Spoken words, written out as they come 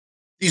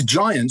these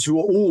giants who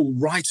are all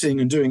writing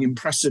and doing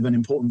impressive and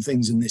important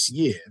things in this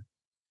year,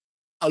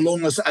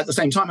 along as at the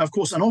same time, of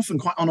course, and often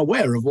quite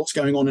unaware of what's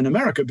going on in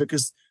America,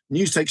 because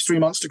news takes 3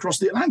 months to cross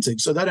the Atlantic.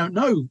 So they don't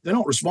know, they're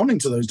not responding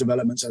to those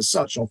developments as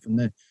such. Often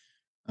they're,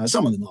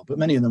 some of them are, but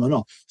many of them are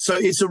not. So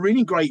it's a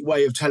really great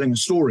way of telling a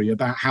story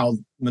about how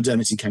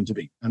modernity came to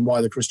be and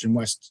why the Christian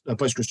West,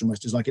 post-Christian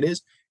West is like it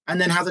is,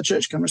 and then how the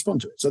church can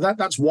respond to it. So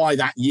that's why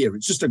that year,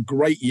 it's just a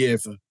great year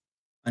for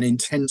an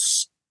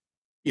intense,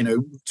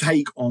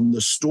 take on the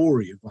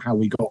story of how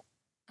we got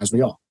as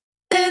we are.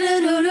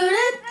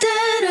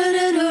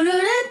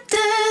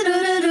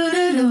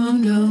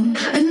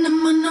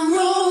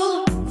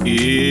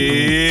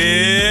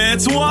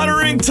 It's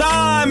watering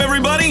time,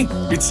 everybody.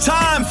 It's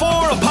time for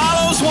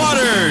Apollos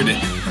Watered,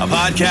 a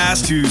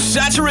podcast to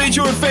saturate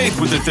your faith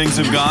with the things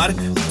of God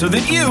so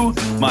that you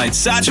might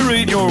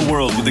saturate your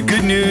world with the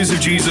good news of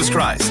Jesus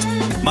Christ.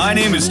 My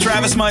name is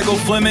Travis Michael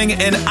Fleming,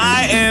 and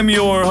I am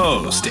your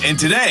host. And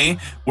today,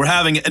 we're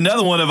having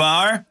another one of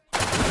our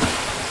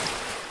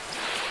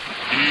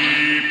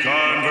Deep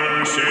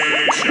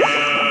Conversations.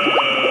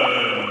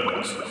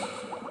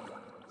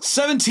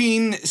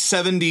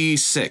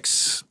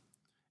 1776.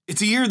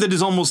 It's a year that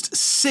is almost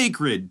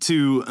sacred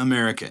to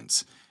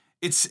Americans.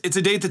 It's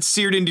a date that's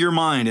seared into your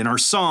mind in our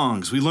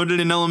songs. We learned it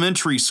in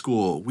elementary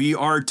school. We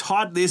are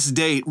taught this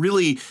date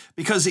really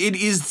because it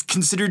is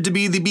considered to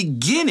be the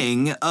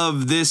beginning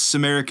of this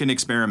American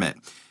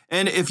experiment.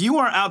 And if you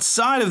are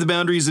outside of the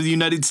boundaries of the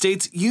United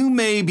States, you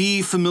may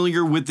be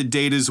familiar with the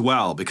date as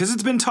well, because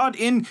it's been taught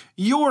in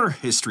your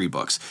history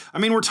books. I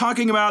mean, we're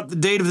talking about the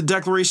date of the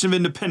Declaration of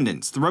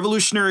Independence, the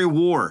Revolutionary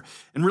War,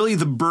 and really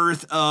the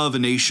birth of a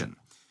nation.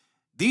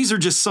 These are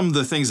just some of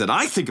the things that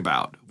I think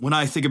about when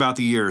I think about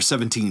the year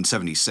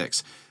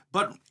 1776.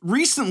 But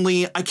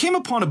recently, I came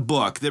upon a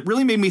book that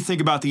really made me think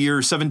about the year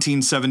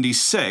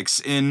 1776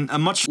 in a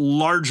much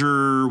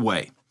larger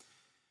way.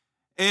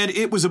 And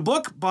it was a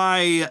book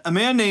by a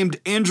man named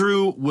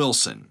Andrew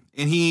Wilson,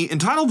 and he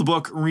entitled the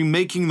book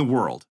Remaking the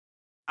World.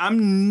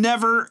 I'm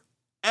never,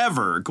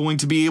 ever going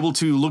to be able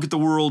to look at the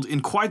world in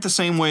quite the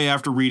same way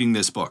after reading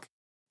this book.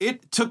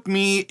 It took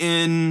me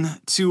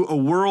into a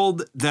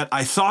world that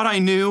I thought I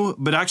knew,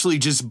 but actually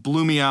just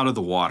blew me out of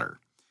the water.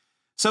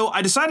 So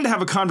I decided to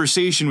have a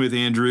conversation with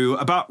Andrew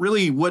about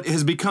really what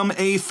has become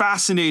a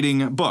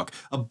fascinating book,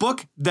 a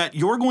book that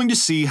you're going to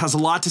see has a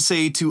lot to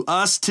say to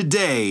us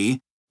today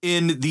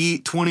in the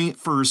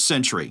 21st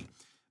century,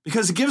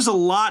 because it gives a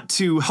lot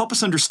to help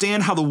us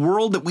understand how the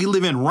world that we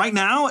live in right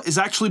now has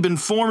actually been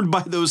formed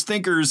by those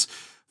thinkers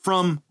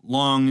from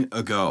long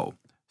ago.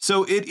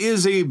 So it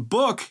is a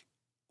book,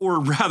 or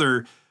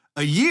rather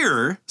a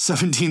year,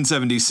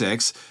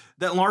 1776,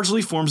 that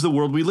largely forms the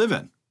world we live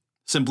in,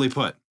 simply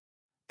put.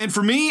 And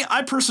for me,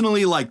 I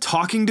personally like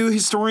talking to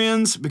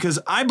historians because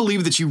I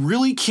believe that you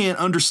really can't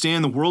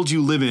understand the world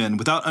you live in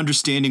without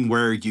understanding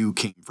where you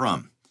came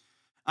from.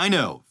 I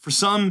know, for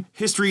some,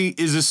 history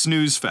is a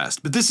snooze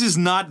fest, but this is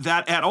not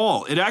that at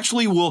all. It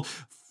actually will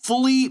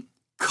fully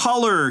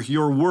color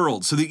your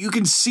world so that you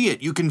can see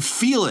it, you can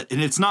feel it, and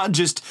it's not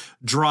just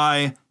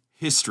dry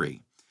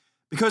history.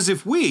 Because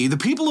if we, the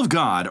people of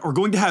God, are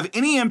going to have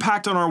any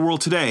impact on our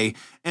world today,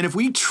 and if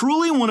we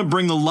truly want to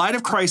bring the light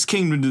of Christ's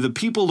kingdom to the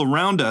people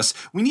around us,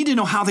 we need to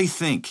know how they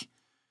think.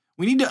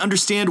 We need to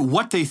understand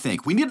what they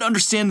think. We need to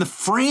understand the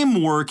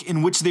framework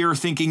in which they are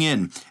thinking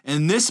in.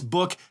 And this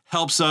book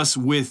helps us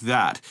with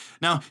that.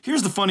 Now,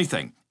 here's the funny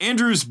thing.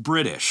 Andrew's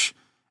British,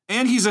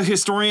 and he's a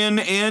historian,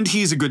 and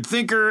he's a good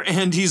thinker,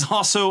 and he's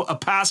also a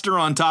pastor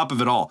on top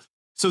of it all.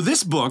 So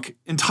this book,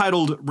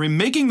 entitled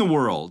Remaking the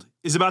World,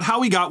 is about how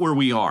we got where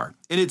we are.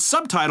 And its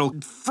subtitle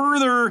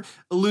further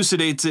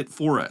elucidates it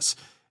for us.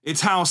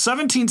 It's how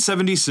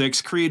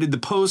 1776 created the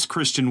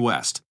post-Christian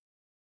West.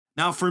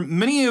 Now, for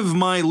many of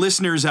my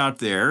listeners out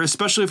there,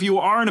 especially if you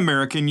are an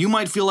American, you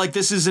might feel like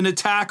this is an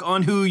attack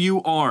on who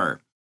you are.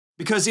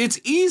 Because it's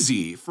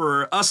easy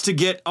for us to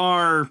get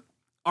our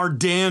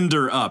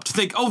dander up, to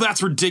think, oh,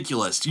 that's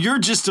ridiculous. You're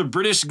just a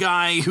British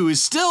guy who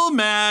is still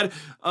mad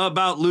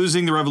about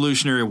losing the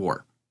Revolutionary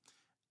War.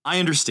 I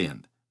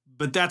understand,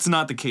 but that's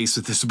not the case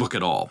with this book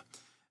at all.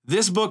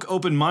 This book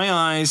opened my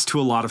eyes to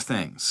a lot of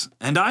things,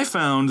 and I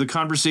found the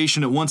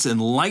conversation at once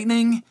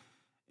enlightening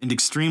and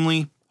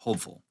extremely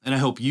hopeful, and I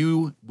hope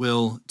you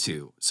will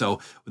too. So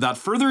without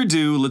further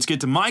ado, let's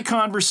get to my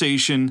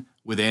conversation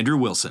with Andrew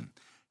Wilson.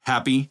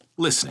 Happy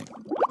listening.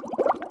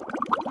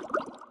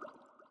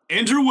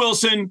 Andrew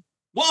Wilson,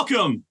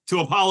 welcome to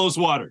Apollos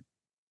Watered.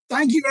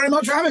 Thank you very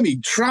much for having me.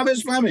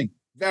 Travis Fleming.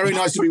 Very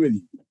nice to be with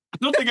you. I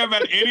don't think I've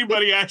had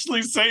anybody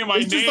actually say my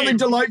name. There's just something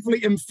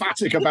delightfully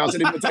emphatic about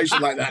an invitation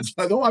like that. So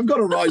I thought I've got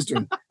to rise to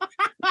it.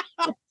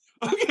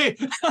 Okay,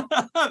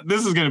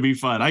 this is going to be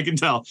fun. I can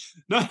tell.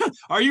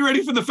 Are you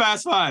ready for the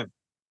Fast Five?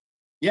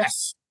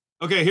 Yes.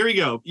 Okay, here we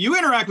go. You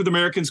interact with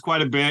Americans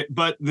quite a bit,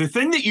 but the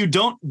thing that you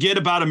don't get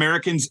about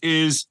Americans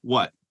is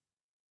what?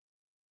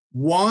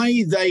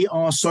 Why they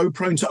are so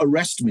prone to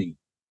arrest me.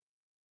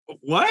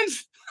 What?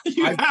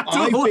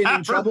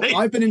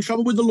 I've been in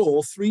trouble with the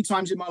law 3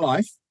 times in my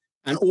life.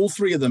 and all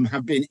three of them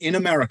have been in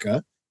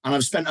America. And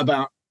I've spent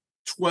about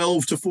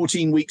 12 to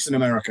 14 weeks in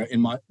America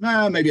in my,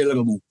 maybe a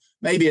little more,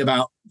 maybe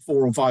about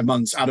 4 or 5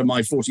 months out of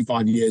my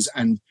 45 years.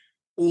 And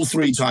all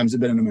three times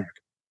have been in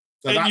America.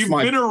 So and you've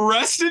been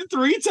arrested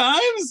 3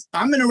 times? I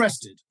haven't been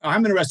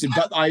arrested,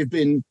 but I've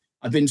been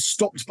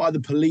stopped by the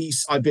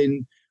police.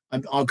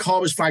 Our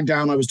car was flagged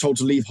down. I was told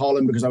to leave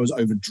Harlem because I was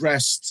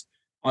overdressed.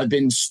 I've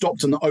been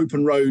stopped on the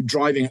open road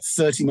driving at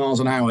 30 miles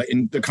an hour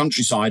in the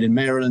countryside in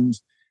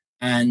Maryland.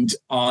 And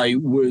there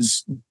were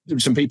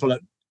some people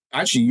at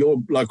actually your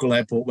local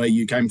airport where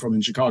you came from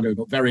in Chicago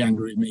got very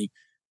angry with me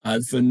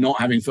for not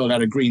having filled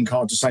out a green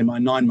card to say my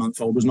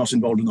 9-month-old was not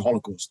involved in the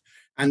Holocaust.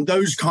 And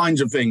those kinds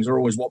of things are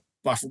always what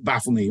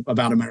baffle me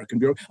about American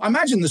bureau. I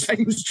imagine the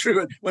same is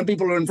true when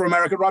people are in for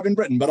America arrive in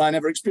Britain, but I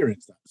never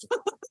experienced that. So.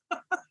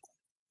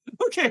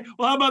 Okay,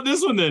 well, how about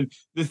this one then?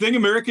 The thing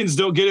Americans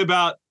don't get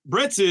about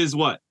Brits is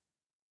what?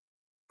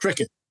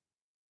 Cricket.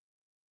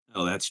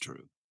 Oh, that's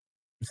true.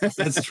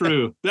 That's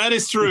true. That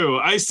is true.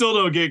 I still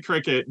don't get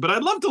cricket, but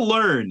I'd love to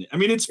learn. I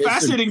mean, it's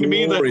fascinating to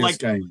me that, like,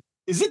 game.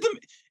 Is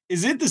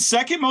it the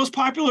second most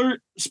popular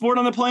sport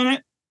on the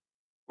planet,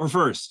 or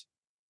first?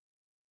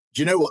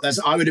 Do you know what?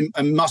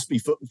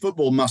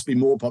 Football must be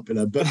more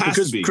popular, but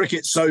because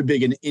cricket's so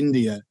big in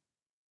India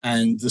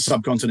and the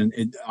subcontinent,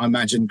 I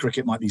imagine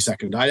cricket might be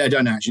second. I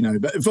don't actually know,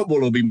 but football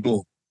will be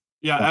more.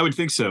 Yeah, I would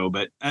think so,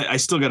 but I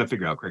still got to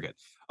figure out cricket.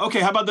 Okay,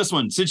 how about this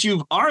one? Since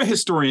you are a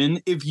historian,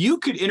 if you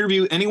could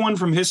interview anyone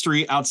from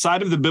history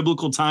outside of the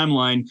biblical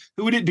timeline,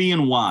 who would it be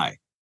and why?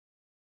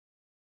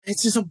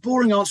 It's just a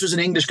boring answer as an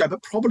English guy,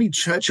 but probably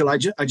Churchill.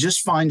 I just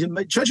find him,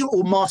 Churchill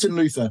or Martin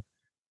Luther,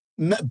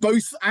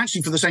 both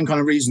actually for the same kind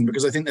of reason,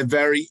 because I think they're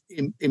very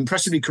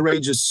impressively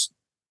courageous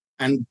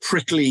and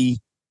prickly,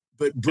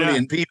 but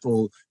brilliant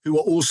people who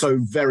are also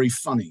very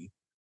funny.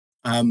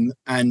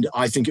 And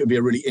I think it would be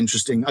a really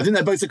interesting. I think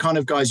they're both the kind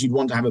of guys you'd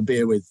want to have a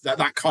beer with.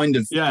 That kind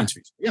of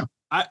interviews. Yeah.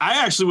 I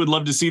actually would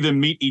love to see them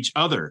meet each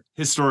other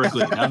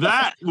historically. Now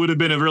that would have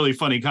been a really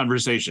funny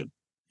conversation.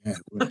 Yeah.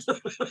 It would.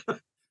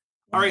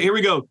 All right, here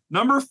we go.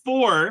 Number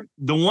 4,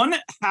 the one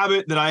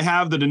habit that I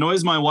have that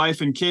annoys my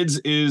wife and kids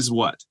is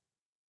what?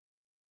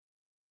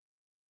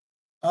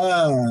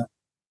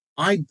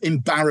 I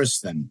embarrass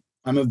them.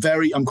 I'm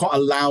quite a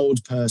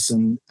loud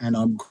person, and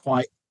I'm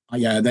quite,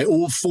 they're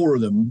all 4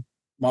 of them.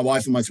 My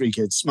wife and my 3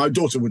 kids. My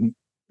daughter wouldn't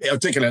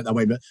articulate it that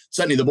way, but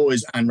certainly the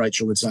boys and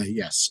Rachel would say,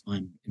 yes,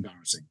 I'm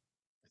embarrassing.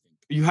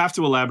 You have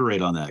to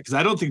elaborate on that, because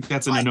I don't think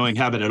that's an annoying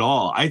habit at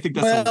all. I think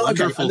that's a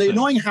wonderful thing. The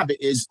annoying habit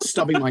is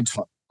stubbing my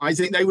toe. I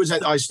think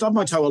I stub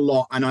my toe a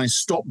lot, and I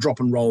stop,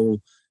 drop, and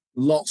roll.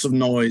 Lots of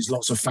noise,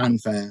 lots of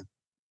fanfare.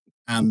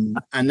 And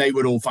they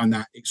would all find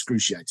that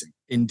excruciating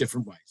in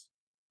different ways.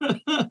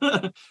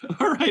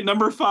 All right,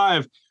 number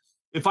 5.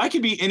 If I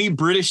could be any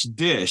British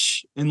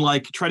dish and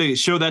like try to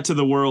show that to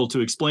the world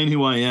to explain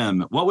who I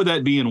am, what would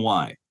that be and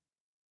why?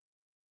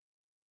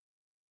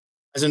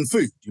 As in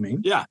food, you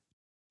mean? Yeah,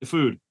 the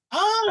food.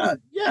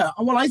 Yeah.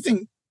 Well, I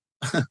think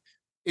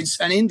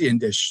it's an Indian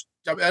dish.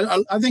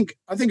 I think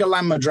a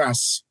lamb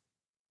madras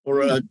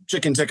or a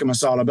chicken tikka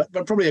masala,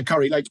 but probably a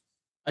curry. Like,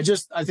 I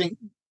think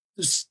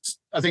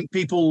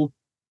people,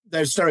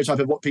 their stereotype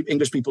of what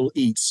English people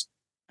eat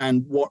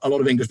and what a lot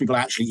of English people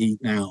actually eat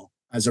now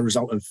as a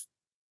result of,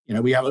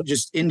 we have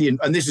just Indian,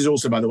 and this is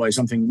also, by the way,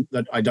 something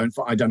that I don't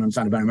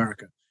understand about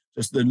America.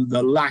 Just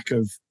the lack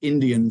of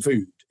Indian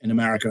food in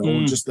America,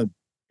 or just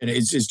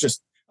it's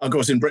just, of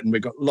course, in Britain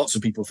we've got lots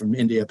of people from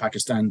India,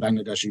 Pakistan,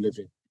 Bangladesh who live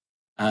here,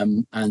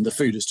 and the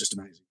food is just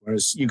amazing.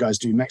 Whereas you guys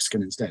do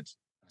Mexican instead.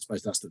 I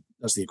suppose that's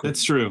the equivalent.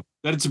 That's true.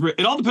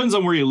 It all depends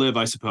on where you live,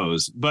 I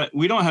suppose. But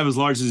we don't have as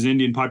large as an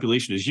Indian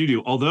population as you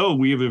do, although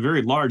we have a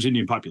very large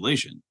Indian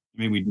population.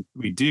 I mean,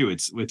 we do.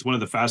 It's one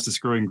of the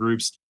fastest growing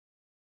groups.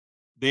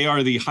 They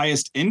are the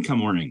highest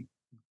income earning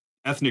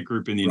ethnic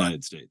group in the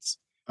United States.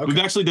 Okay.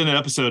 We've actually done an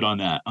episode on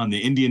that, on the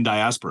Indian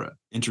diaspora,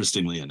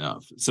 interestingly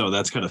enough. So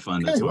that's kind of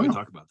fun. That's why we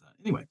talk about that.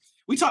 Anyway,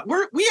 we have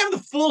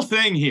the full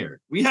thing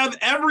here. We have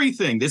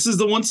everything. This is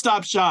the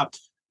one-stop shop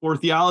for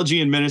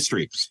theology and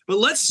ministry.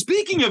 But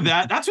speaking of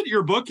that, that's what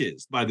your book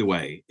is, by the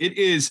way. It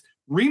is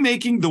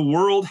Remaking the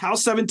World, How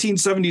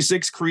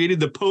 1776 Created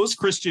the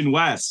Post-Christian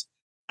West.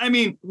 I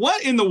mean,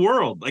 what in the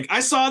world? Like, I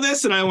saw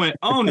this and I went,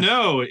 oh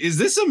no, is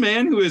this a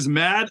man who is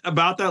mad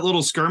about that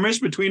little skirmish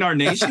between our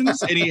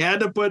nations and he had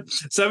to put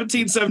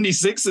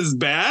 1776 as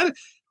bad?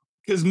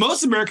 Because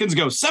most Americans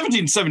go,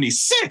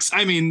 1776?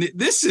 I mean,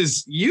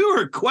 you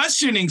are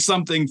questioning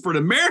something for an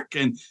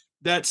American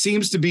that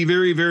seems to be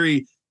very,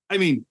 very,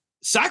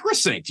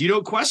 sacrosanct. You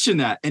don't question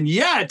that. And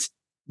yet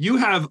you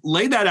have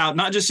laid that out,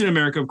 not just in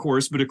America, of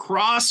course, but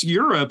across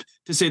Europe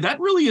to say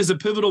that really is a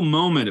pivotal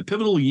moment, a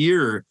pivotal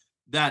year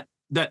that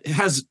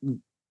has,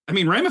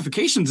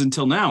 ramifications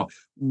until now.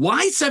 Why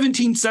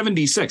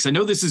 1776? I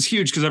know this is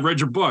huge because I've read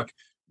your book,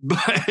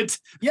 but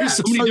there's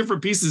so many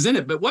different pieces in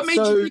it. But what made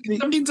you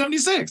think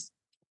 1776?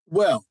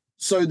 Well,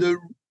 so the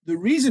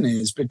reason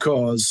is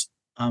because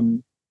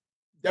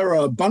there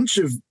are a bunch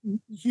of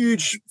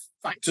huge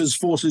factors,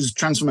 forces,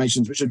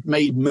 transformations which have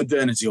made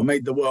modernity or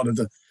made the world of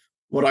the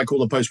what I call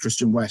the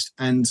post-Christian West.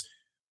 And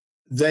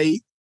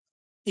they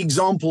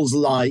examples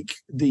like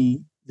the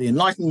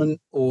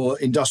Enlightenment or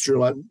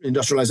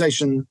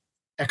industrialization,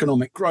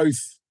 economic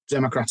growth,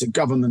 democratic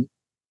government,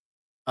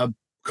 a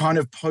kind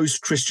of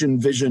post-Christian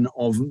vision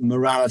of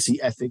morality,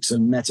 ethics,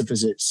 and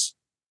metaphysics,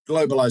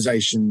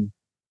 globalization,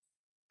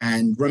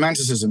 and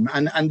romanticism.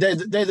 And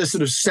they're the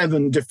sort of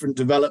 7 different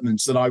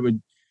developments that I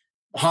would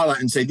highlight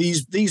and say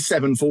these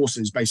 7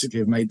 forces basically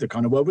have made the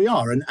kind of world we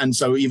are. And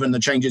so even the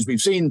changes we've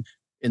seen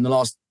in the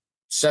last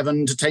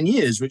 7 to 10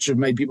 years, which have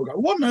made people go,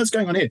 what on earth's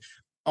going on here,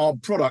 are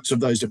products of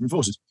those different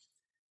forces.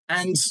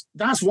 And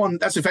that's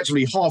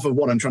effectively half of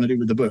what I'm trying to do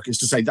with the book, is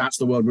to say that's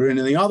the world we're in.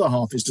 And the other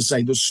half is to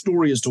say the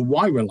story as to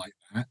why we're like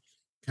that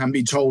can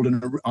be told,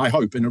 I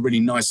hope, in a really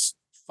nice,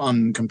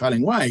 fun,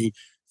 compelling way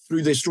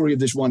through this story of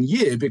this one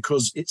year,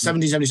 because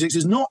 1776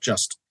 is not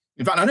just,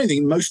 in fact, I don't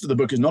think most of the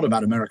book is not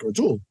about America at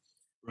all.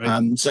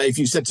 Right. So if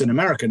you said to an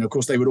American, of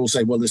course, they would all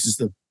say, well, this is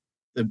the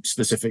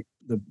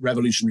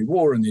Revolutionary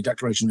War and the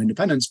Declaration of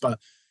Independence. But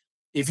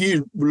if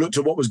you looked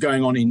at what was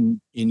going on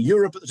in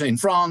Europe at the time, in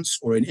France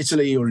or in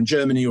Italy or in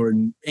Germany or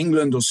in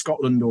England or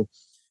Scotland,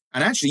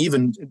 and actually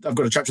even I've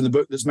got a chapter in the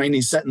book that's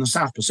mainly set in the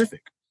South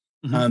Pacific,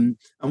 and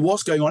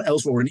what's going on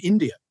elsewhere, in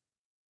India,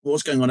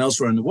 what's going on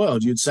elsewhere in the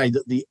world, you'd say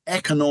that the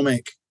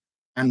economic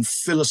and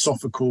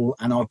philosophical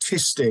and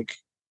artistic,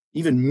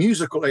 even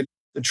musical,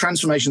 the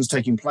transformations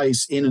taking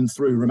place in and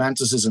through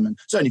Romanticism. And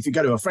certainly if you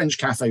go to a French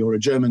cafe or a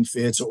German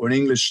theatre or an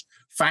English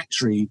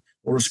factory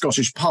or a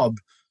Scottish pub,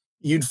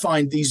 you'd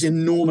find these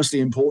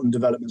enormously important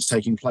developments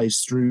taking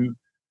place through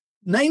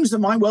names that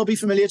might well be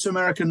familiar to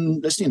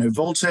American listeners,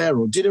 Voltaire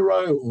or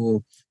Diderot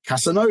or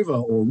Casanova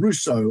or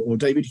Rousseau or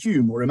David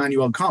Hume or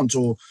Immanuel Kant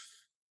or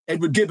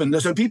Edward Gibbon.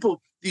 So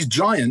people, these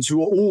giants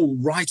who are all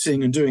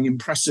writing and doing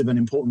impressive and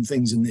important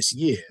things in this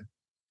year,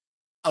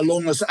 at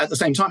the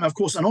same time, of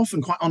course, and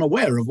often quite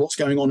unaware of what's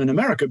going on in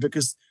America,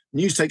 because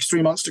news takes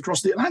 3 months to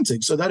cross the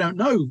Atlantic. So they don't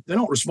know, they're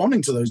not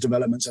responding to those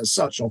developments as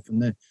such.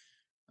 Often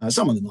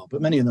some of them are,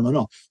 but many of them are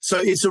not. So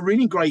it's a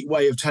really great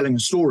way of telling a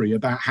story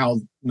about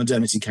how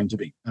modernity came to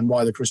be and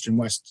why the Christian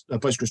West,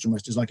 post-Christian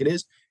West is like it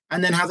is,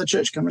 and then how the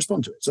church can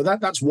respond to it. So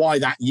that's why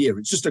that year,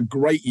 it's just a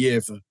great year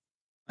for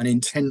an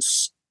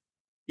intense,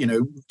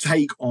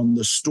 take on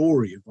the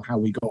story of how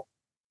we got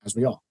as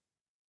we are.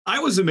 I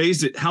was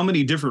amazed at how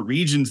many different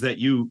regions that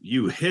you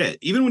hit,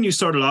 even when you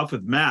started off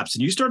with maps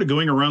and you started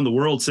going around the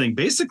world saying,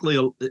 basically,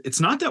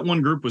 it's not that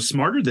one group was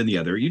smarter than the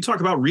other. You talk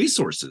about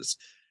resources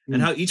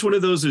and how each one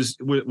of those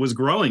was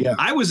growing. Yeah.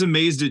 I was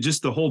amazed at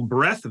just the whole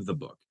breadth of the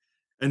book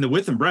and the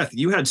width and breadth.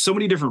 You had so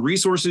many different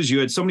resources. You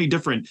had so many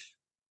different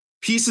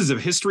pieces of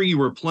history you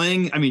were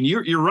playing. I mean,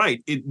 you're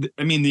right.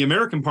 The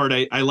American part,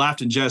 I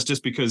laughed in jest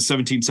just because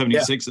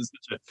 1776 is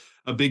such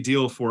a big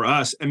deal for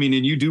us. I mean,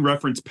 and you do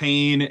reference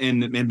Paine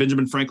and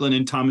Benjamin Franklin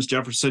and Thomas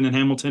Jefferson and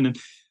Hamilton,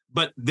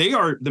 but they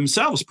are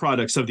themselves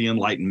products of the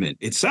Enlightenment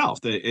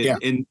itself,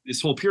 in this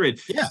whole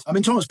period. Yeah, I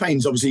mean, Thomas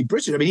Paine's obviously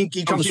British. I mean,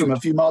 he comes from a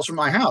few miles from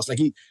my house. Like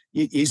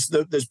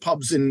there's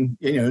pubs in,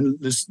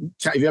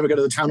 if you ever go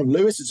to the town of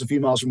Lewis, it's a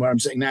few miles from where I'm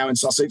sitting now in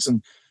Sussex,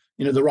 and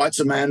the Rights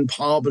of Man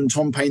pub and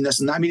Tom Paine, this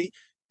and that. I mean,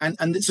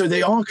 and so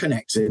they are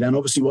connected. And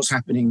obviously what's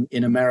happening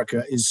in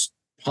America is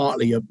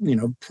partly a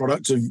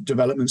product of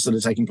developments that are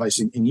taking place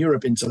in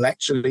Europe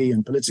intellectually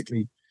and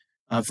politically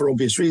for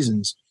obvious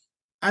reasons.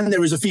 And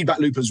there is a feedback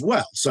loop as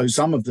well. So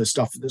some of the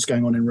stuff that's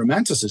going on in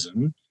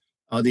Romanticism,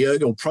 the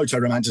early or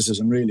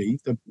proto-Romanticism really,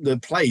 the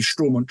play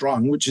Sturm und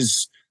Drang, which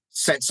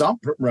sets up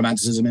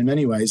Romanticism in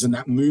many ways and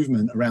that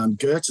movement around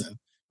Goethe,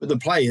 but the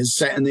play is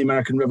set in the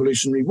American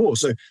Revolutionary War.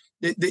 So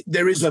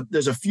there's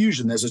a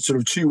fusion, there's a sort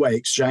of two-way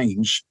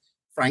exchange.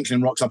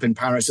 Franklin rocks up in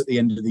Paris at the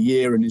end of the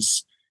year and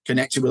is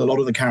connected with a lot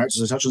of the characters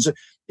and such. And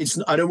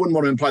so I wouldn't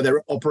want to imply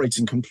they're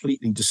operating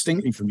completely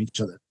distinctly from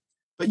each other.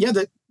 But yeah,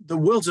 the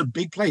world's a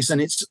big place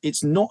and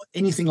it's not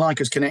anything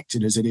like as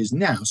connected as it is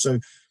now. So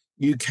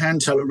you can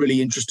tell a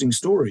really interesting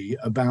story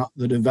about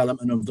the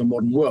development of the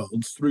modern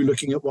world through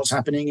looking at what's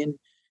happening in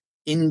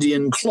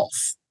Indian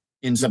cloth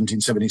in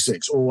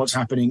 1776 or what's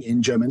happening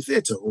in German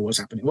theatre or what's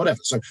happening, whatever.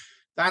 So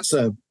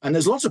and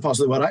there's lots of parts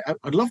of the world.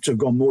 I'd love to have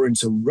gone more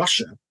into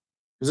Russia,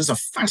 because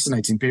it's a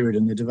fascinating period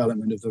in the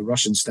development of the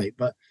Russian state,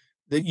 but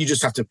you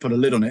just have to put a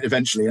lid on it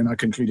eventually. And I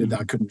concluded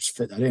that I couldn't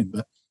fit that in.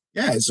 But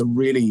yeah,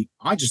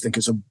 I just think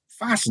it's a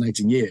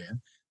fascinating year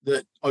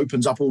that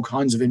opens up all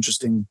kinds of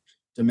interesting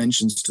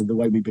dimensions to the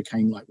way we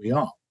became like we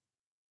are.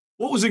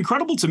 What was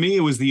incredible to me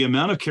was the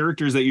amount of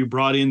characters that you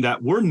brought in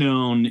that were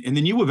known, and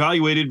then you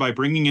evaluated by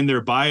bringing in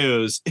their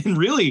bios. And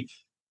really,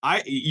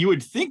 you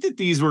would think that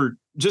these were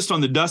just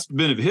on the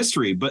dustbin of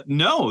history, but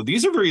no,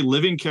 these are very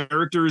living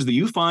characters that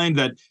you find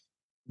that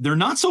they're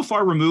not so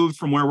far removed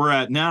from where we're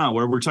at now,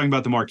 where we're talking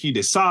about the Marquis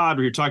de Sade,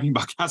 where you're talking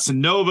about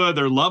Casanova,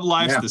 their love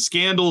lives, the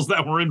scandals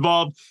that were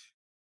involved.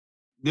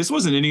 This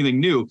wasn't anything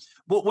new.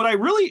 But what I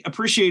really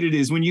appreciated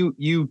is when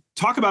you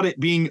talk about it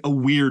being a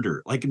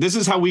weirder, like this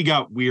is how we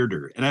got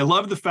weirder. And I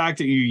love the fact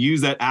that you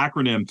use that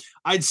acronym.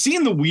 I'd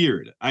seen the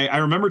weird. I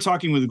remember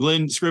talking with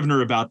Glenn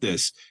Scrivener about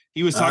this.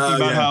 He was talking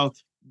about how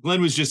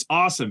Glenn was just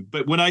awesome.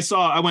 But when I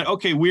went,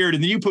 okay, weird.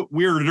 And then you put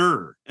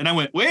weirder. And I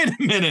went, wait a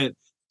minute.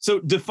 So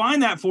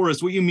define that for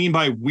us, what you mean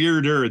by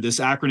weirder,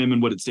 this acronym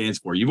and what it stands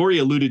for. You've already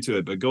alluded to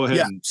it, but go ahead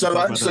and talk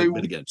about that a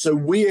bit again. So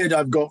weird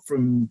I've got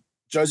from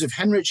Joseph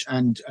Henrich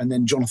and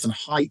then Jonathan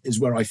Haidt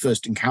is where I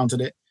first encountered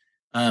it,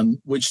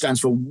 which stands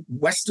for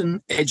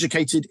Western,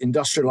 Educated,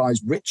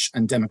 Industrialized, Rich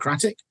and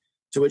Democratic,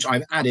 to which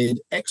I've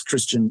added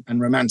ex-Christian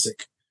and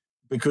Romantic,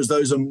 because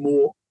those are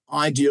more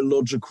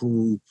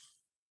ideological,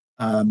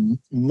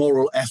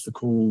 moral,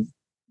 ethical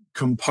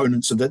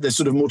components of that. They're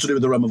sort of more to do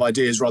with the realm of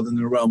ideas rather than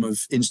the realm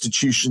of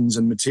institutions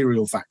and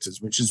material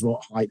factors, which is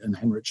what Haidt and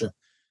Henrich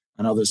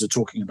and others are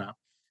talking about.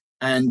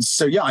 And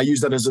so, yeah, I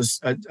use that as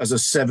a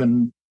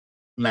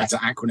 7-letter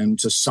acronym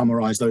to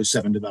summarize those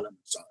 7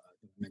 developments I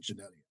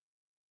mentioned earlier.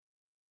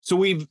 So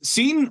we've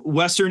seen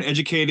Western,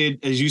 educated,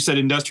 as you said,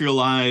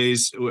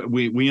 industrialized.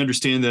 We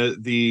understand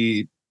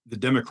the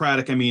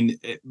democratic. I mean,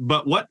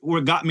 but what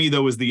got me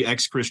though was the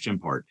ex-Christian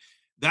part.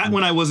 That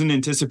one I wasn't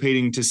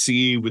anticipating to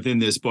see within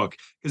this book,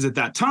 because at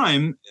that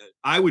time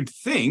I would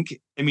think,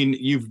 I mean,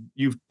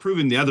 you've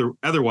proven the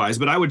otherwise,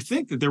 but I would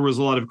think that there was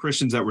a lot of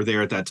Christians that were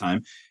there at that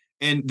time,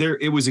 and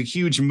it was a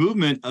huge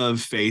movement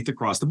of faith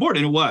across the board,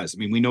 and it was. I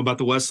mean, we know about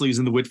the Wesleys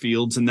and the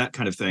Whitfields and that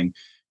kind of thing.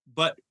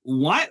 But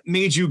what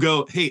made you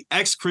go, hey,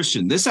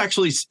 ex-Christian? This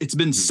actually, it's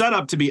been set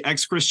up to be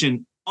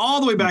ex-Christian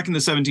all the way back in the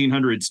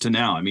 1700s to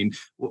now. I mean,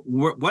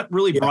 what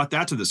really brought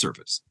that to the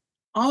surface?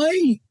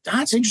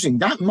 That's interesting.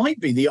 That might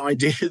be the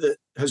idea that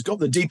has got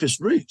the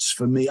deepest roots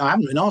for me. I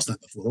haven't been asked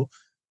that before.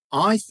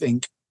 I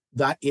think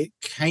that it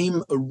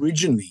came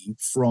originally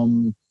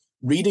from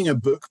reading a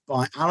book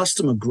by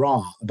Alistair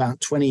McGrath about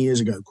 20 years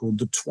ago called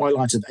The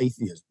Twilight of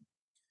Atheism,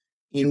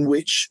 in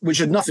which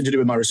had nothing to do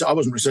with my research. I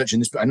wasn't researching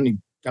this, but I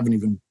haven't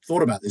even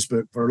thought about this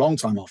book for a long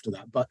time after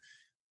that. But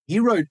he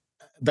wrote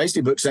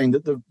basically a book saying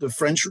that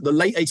the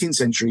late 18th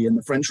century and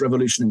the French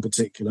Revolution in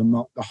particular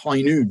marked the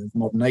high noon of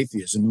modern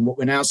atheism. And what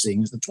we're now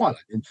seeing is the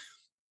twilight. And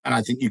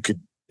I think you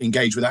could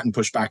engage with that and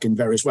push back in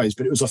various ways.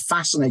 But it was a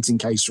fascinating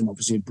case from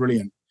obviously a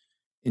brilliant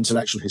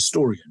intellectual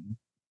historian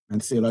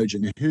and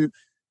theologian who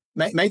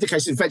made the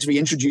case, effectively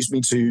introduced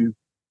me to,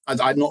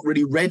 I'd not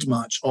really read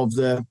much of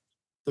the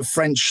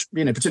French,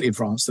 particularly in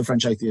France, the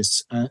French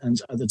atheists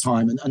and at the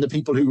time, and the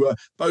people who were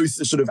both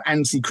the sort of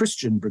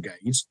anti-Christian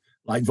brigades,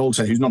 like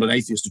Voltaire, who's not an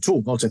atheist at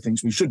all. Voltaire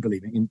thinks we should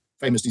believe it. He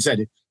famously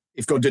said,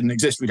 if God didn't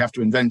exist, we'd have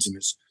to invent him.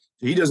 So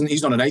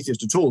he's not an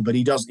atheist at all, but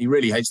he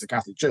really hates the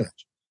Catholic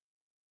Church,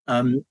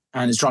 and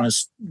is trying to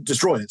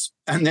destroy it.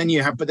 And then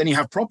you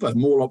have proper,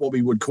 more like what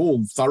we would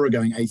call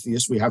thoroughgoing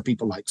atheists. We have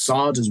people like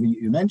Sard, as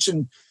you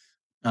mentioned,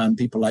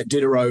 people like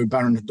Diderot,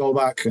 Baron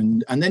d'Holbach,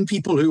 and then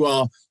people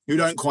who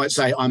don't quite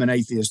say I'm an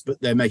atheist,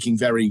 but they're making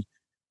very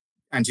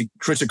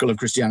anti-critical of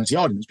Christianity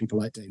arguments. People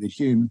like David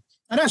Hume,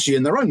 and actually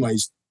in their own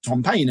ways,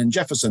 Tom Paine and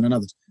Jefferson and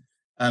others.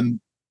 And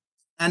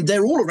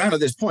they're all around at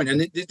this point.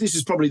 And this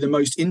is probably the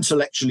most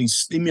intellectually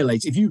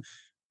stimulating.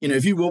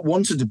 If you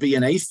wanted to be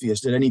an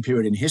atheist at any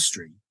period in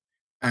history,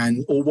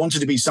 or wanted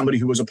to be somebody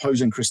who was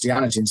opposing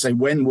Christianity and say,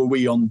 when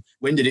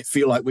did it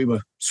feel like we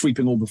were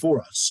sweeping all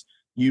before us?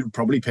 You'd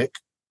probably pick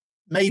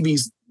maybe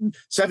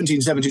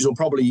 1770s or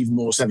probably even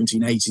more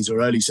 1780s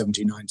or early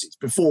 1790s,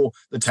 before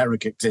the terror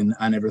kicked in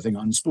and everything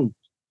unspooled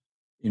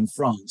in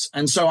France.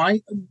 And so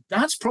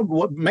that's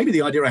probably maybe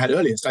the idea I had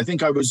earliest. I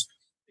think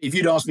if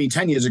you'd asked me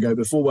 10 years ago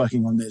before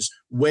working on this,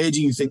 where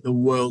do you think the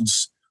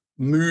world's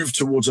move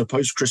towards a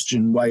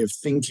post-Christian way of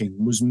thinking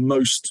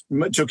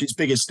took its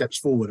biggest steps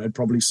forward, I'd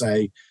probably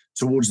say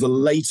towards the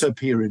later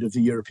period of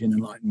the European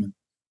Enlightenment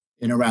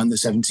in around the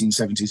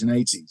 1770s and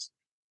 80s.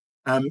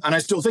 And I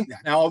still think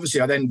that. Now, obviously,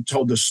 I then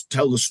tell the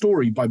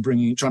story by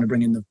trying to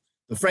bring in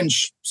the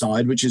French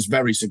side, which is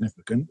very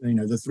significant.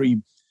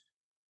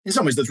 In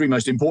some ways, the 3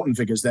 most important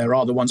figures there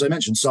are the ones I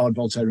mentioned, Sard,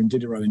 Voltaire, and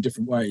Diderot in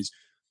different ways.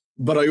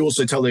 But I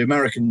also tell the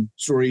American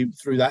story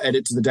through that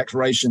edit to the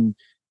Declaration,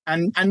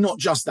 and not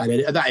just that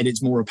edit. That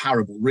edit's more a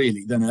parable,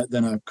 really, than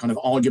a kind of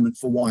argument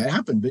for why it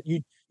happened. But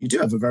you do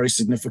have a very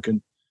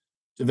significant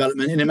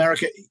development in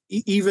America,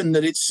 even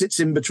that it sits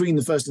in between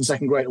the First and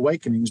Second Great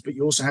Awakenings. But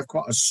you also have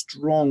quite a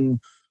strong,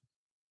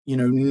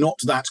 not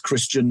that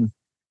Christian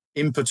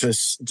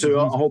impetus to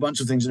a whole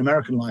bunch of things in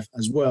American life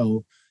as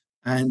well,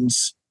 and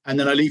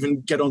then I'll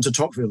even get onto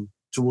Tocqueville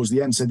towards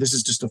the end. So this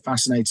is just a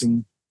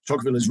fascinating.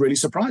 Tocqueville has really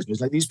surprised me.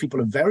 It's like these people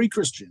are very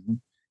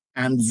Christian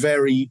and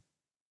very,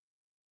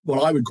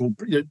 what I would call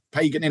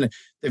pagan.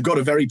 They've got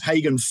a very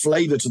pagan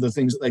flavor to the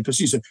things that they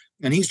pursue. So,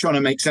 and he's trying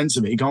to make sense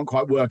of it. He can't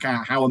quite work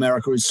out how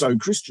America is so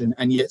Christian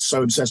and yet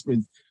so obsessed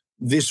with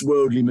this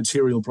worldly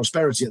material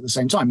prosperity at the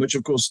same time, which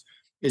of course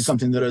is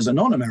something that as a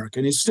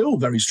non-American is still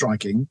very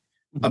striking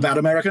about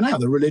America now.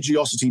 The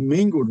religiosity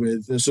mingled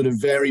with the sort of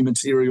very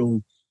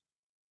material,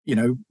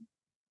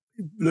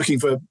 looking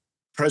for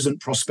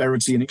present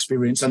prosperity and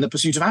experience and the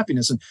pursuit of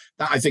happiness. And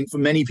that, I think, for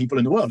many people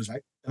in the world, is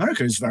like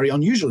America is very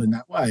unusual in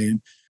that way.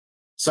 And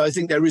so I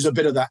think there is a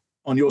bit of that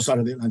on your side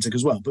of the Atlantic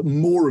as well, but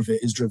more of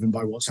it is driven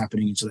by what's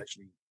happening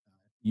intellectually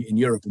in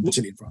Europe and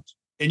particularly in France.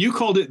 And you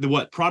called it the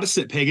what?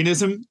 Protestant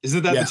paganism?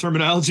 Isn't that the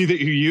terminology that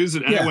you use?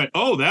 And I went,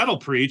 oh, that'll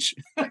preach.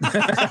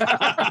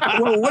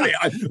 Well, will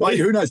it?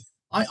 Who knows?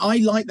 I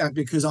like that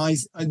because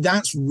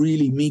that's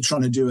really me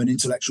trying to do an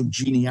intellectual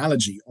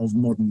genealogy of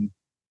modern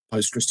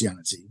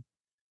post-Christianity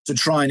to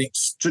try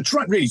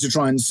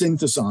and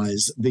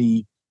synthesize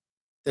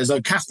there's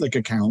a Catholic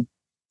account,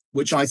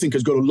 which I think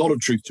has got a lot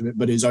of truth to it,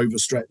 but is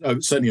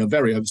certainly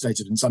very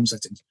overstated in some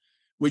settings,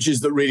 which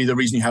is that really the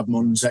reason you have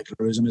modern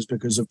secularism is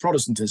because of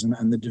Protestantism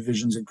and the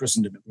divisions in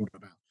Christendom it brought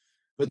about.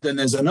 But then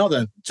there's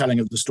another telling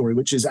of the story,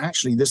 which is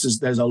actually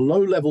there's a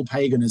low-level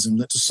paganism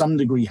that to some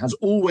degree has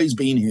always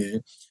been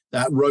here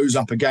that rose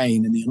up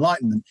again in the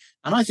Enlightenment.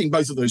 And I think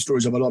both of those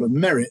stories have a lot of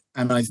merit.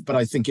 But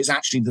I think it's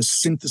actually the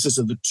synthesis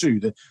of the two,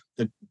 the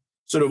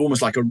sort of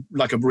almost like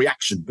a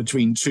reaction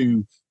between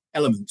two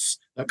elements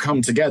that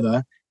come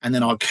together and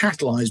then are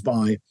catalyzed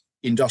by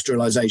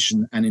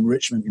industrialization and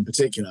enrichment in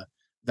particular,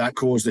 that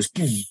caused this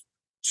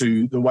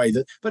to the way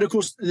that, but of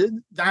course,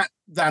 that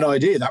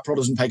idea, that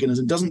Protestant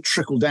paganism doesn't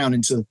trickle down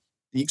into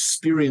the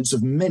experience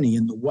of many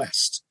in the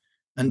West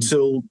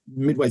until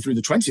midway through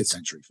the 20th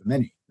century for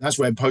many. That's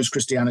where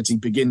post-Christianity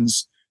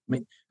begins. I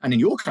mean, and in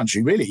your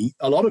country, really,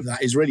 a lot of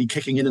that is really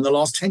kicking in the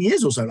last 10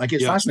 years or so. Like,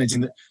 it's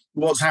fascinating that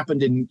what's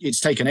happened it's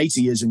taken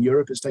 80 years in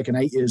Europe, it's taken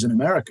 8 years in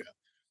America.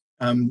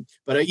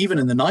 But even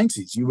in the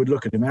 90s, you would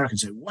look at America and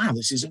say, wow,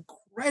 this is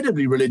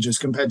incredibly religious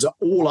compared to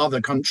all other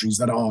countries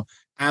that are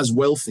as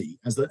wealthy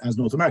as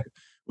North America,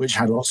 which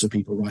had lots of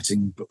people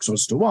writing books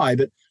as to why.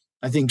 But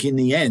I think in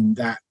the end,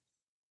 that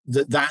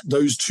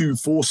those two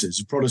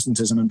forces,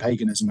 Protestantism and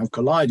paganism, have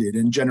collided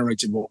and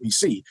generated what we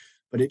see.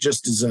 But it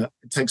just is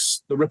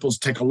the ripples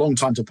take a long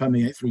time to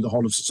permeate through the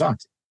whole of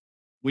society.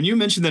 When you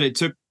mentioned that it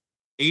took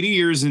 80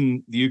 years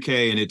in the UK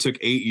and it took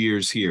 8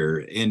 years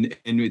here, and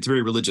it's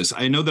very religious,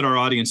 I know that our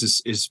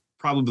audience is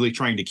probably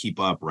trying to keep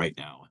up right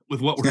now with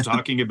what we're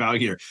talking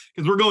about here,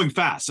 because we're going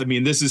fast. I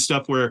mean, this is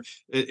stuff where,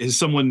 as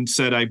someone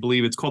said, I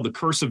believe it's called the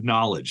curse of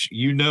knowledge.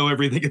 You know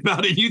everything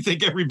about it. You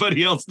think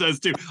everybody else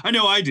does too. I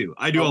know I do.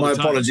 I do all the time.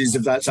 My apologies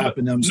if that's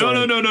happened. I'm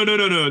sorry.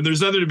 No.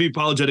 There's nothing to be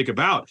apologetic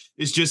about.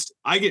 It's just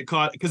I get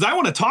caught because I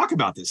want to talk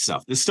about this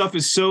stuff. This stuff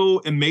is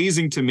so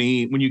amazing to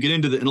me when you get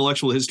into the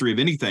intellectual history of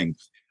anything.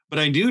 But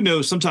I do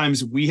know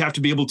sometimes we have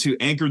to be able to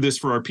anchor this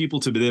for our people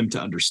to them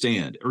to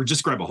understand or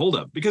just grab a hold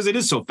of, because it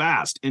is so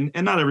fast. And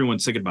not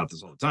everyone's thinking about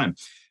this all the time.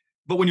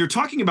 But when you're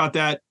talking about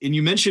that, and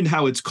you mentioned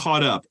how it's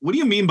caught up, what do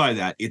you mean by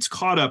that? It's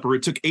caught up, or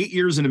it took 8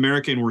 years in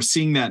America, and we're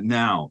seeing that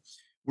now.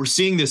 We're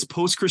seeing this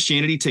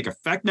post-Christianity take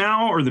effect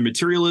now, or the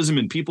materialism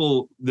and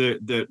people,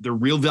 the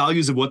real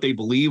values of what they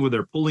believe, where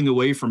they're pulling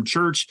away from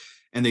church,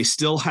 and they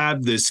still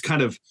have this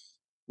kind of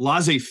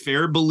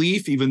laissez-faire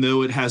belief, even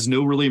though it has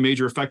no really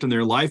major effect on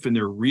their life, and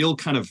their real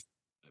kind of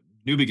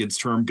Newbegin's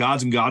term,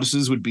 gods and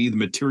goddesses, would be the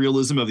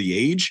materialism of the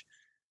age.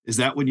 Is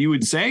that what you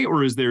would say,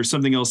 or is there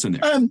something else in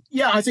there?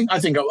 Yeah, I think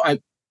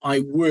I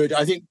would.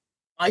 I think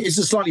it's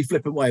a slightly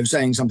flippant way of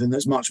saying something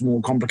that's much more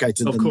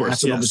complicated than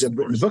that. And obviously, I've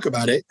written a book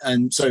about it,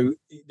 and so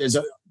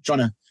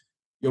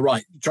you're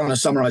right, trying to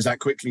summarize that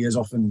quickly as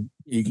often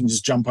you can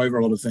just jump over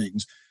a lot of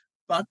things.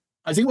 But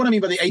I think what I mean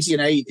by the 80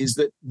 and 8 is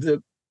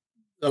that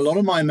a lot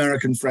of my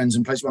American friends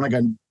in places, when I go,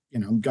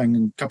 I'm going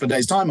in a couple of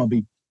days' time, I'll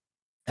be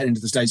heading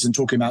to the States and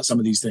talking about some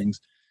of these things.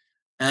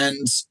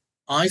 And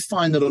I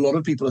find that a lot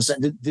of people are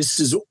saying that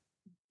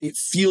it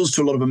feels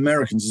to a lot of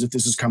Americans as if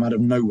this has come out of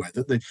nowhere.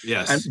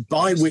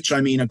 Which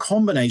I mean a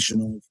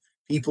combination of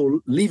people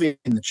leaving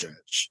the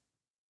church,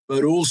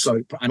 but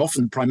also, and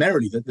often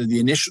primarily,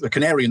 the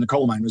canary in the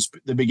coal mine was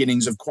the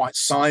beginnings of quite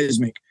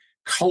seismic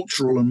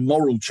cultural and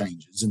moral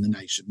changes in the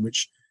nation,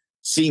 which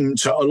seem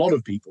to a lot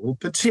of people,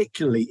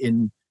 particularly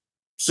in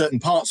certain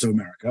parts of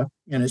America,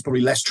 and it's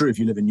probably less true if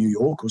you live in New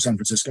York or San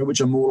Francisco, which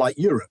are more like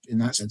Europe in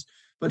that sense.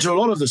 But to a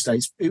lot of the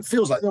states, it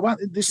feels like, wow,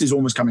 this is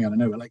almost coming out of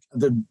nowhere, like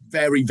the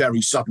very,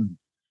 very sudden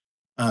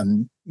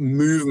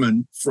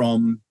movement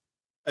from,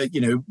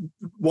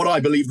 what I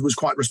believed was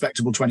quite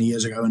respectable 20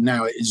 years ago, and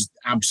now it is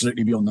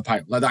absolutely beyond the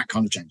pale, like that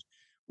kind of change.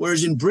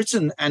 Whereas in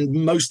Britain and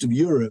most of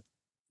Europe,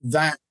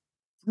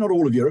 not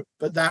all of Europe,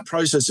 but that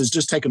process has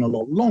just taken a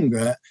lot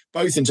longer,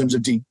 both in terms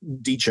of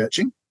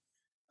de-churching,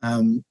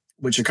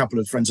 which a couple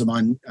of friends of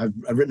mine have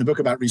written a book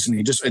about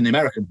recently, just in the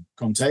American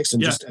context,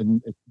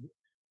 and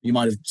you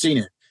might have seen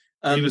it.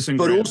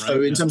 But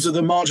also in terms of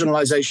the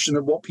marginalization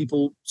of what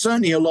people,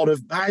 certainly a lot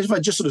of, if I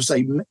just sort of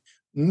say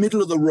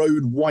middle of the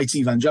road white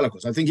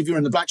evangelicals. I think if you're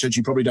in the black church,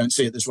 you probably don't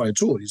see it this way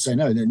at all. You say,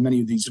 no, many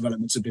of these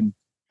developments have been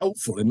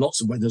helpful in lots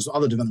of ways. There's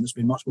other developments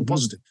been much more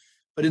positive.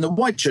 But in the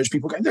white church,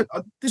 people go,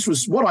 this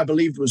was what I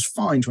believed was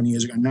fine 20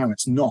 years ago. Now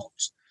it's not.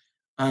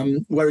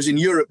 Whereas in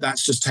Europe,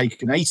 that's just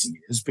taken 80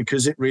 years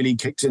because it really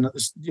kicked in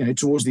at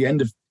towards the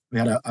end of, we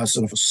had a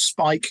sort of a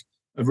spike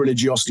of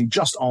religiosity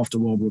just after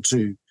World War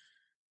II.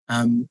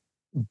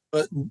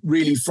 But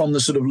really from the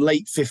sort of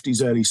late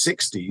 50s, early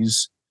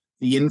 60s,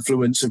 the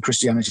influence of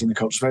Christianity in the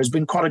culture has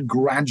been quite a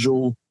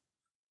gradual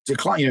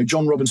decline.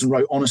 John Robinson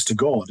wrote Honest to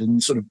God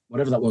in sort of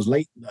whatever that was,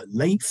 late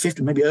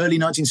 50s, maybe early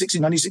 1960s,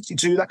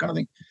 1962, that kind of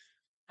thing.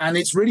 And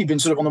it's really been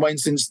sort of on the way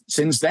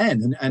since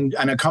then, and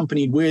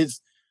accompanied with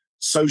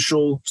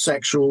social,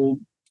 sexual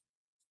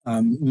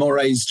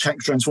mores,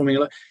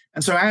 transforming.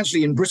 And so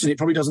actually in Britain, it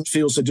probably doesn't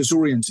feel so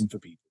disorienting for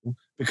people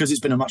because it's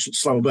been a much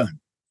slower burn.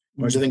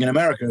 Whereas I think in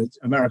America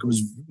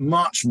was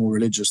much more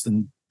religious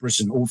than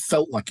Britain, or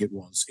felt like it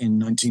was in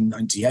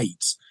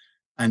 1998,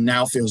 and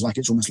now feels like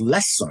it's almost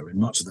less so in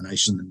much of the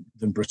nation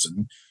than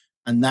Britain.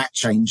 And that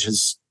change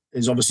has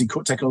obviously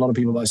taken a lot of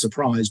people by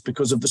surprise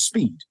because of the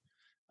speed.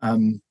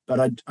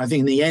 But I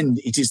think in the end,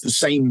 it is the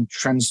same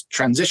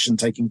transition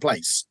taking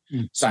place,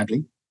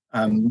 sadly.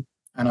 And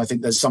I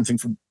think there's something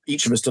for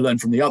each of us to learn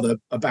from the other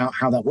about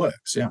how that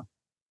works. Yeah.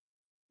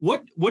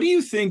 What do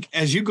you think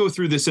as you go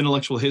through this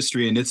intellectual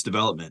history and its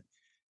development?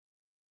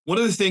 One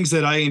of the things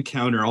that I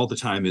encounter all the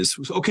time is,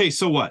 okay,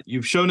 so what?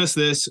 You've shown us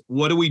this.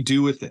 What do we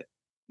do with it?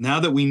 Now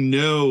that we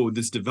know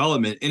this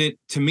development, and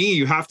to me,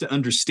 you have to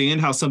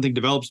understand how something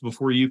develops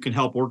before you can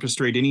help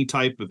orchestrate any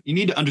type of, you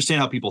need to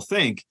understand how people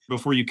think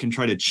before you can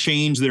try to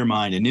change their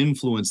mind and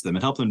influence them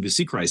and help them to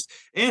see Christ.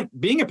 And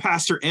being a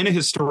pastor and a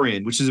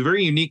historian, which is a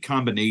very unique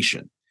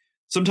combination,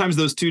 sometimes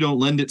those two don't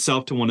lend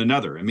itself to one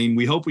another. I mean,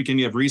 we hope we can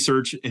have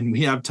research and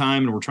we have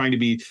time and we're trying to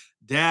be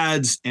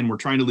dads and we're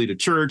trying to lead a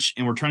church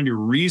and we're trying to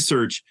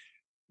research.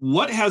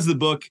 What has the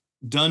book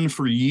done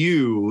for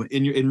you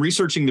in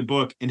researching the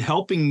book and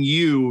helping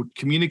you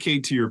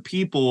communicate to your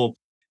people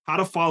how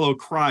to follow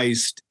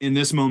Christ in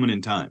this moment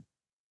in time?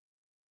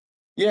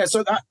 Yeah,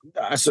 so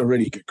that's a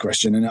really good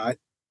question. And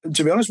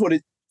to be honest,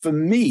 for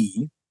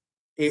me,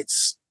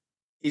 it's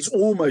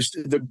almost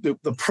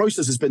the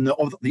process has been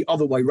the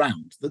other way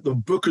round, that the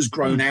book has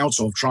grown out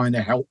of trying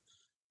to help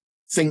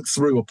think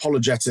through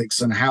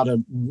apologetics and how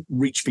to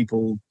reach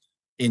people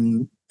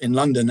in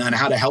London and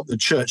how to help the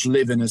church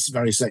live in a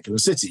very secular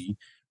city,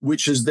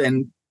 which has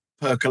then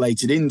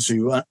percolated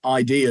into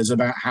ideas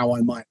about how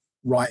I might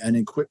write and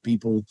equip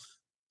people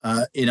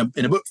in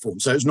a book form.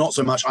 So it's not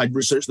so much I'd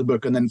researched the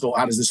book and then thought,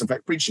 how does this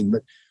affect preaching?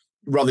 But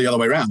rather the other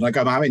way around. Like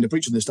I'm having to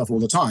preach on this stuff all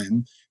the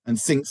time and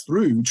think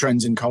through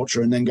trends in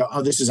culture and then go,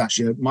 oh, this is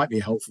actually might be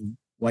a helpful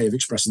way of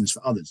expressing this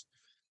for others.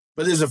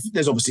 But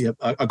there's obviously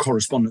a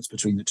correspondence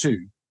between the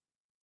two.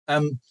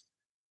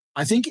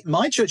 I think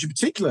my church in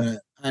particular,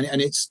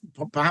 and it's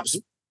perhaps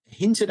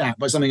hinted at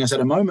by something I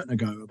said a moment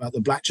ago about the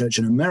Black church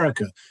in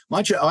America.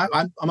 My church,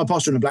 I'm a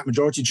pastor in a Black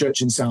majority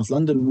church in South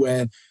London,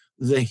 where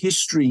the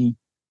history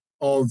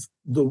of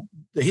the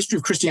history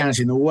of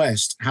Christianity in the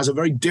West has a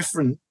very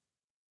different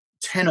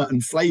tenor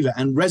and flavor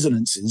and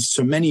resonances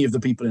to many of the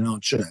people in our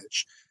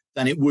church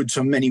than it would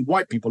to many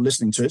white people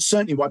listening to it.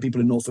 Certainly white people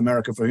in North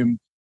America, for whom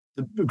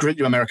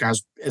America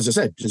has, as I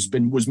said,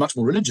 was much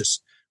more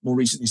religious more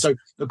recently. So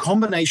the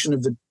combination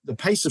of the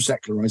pace of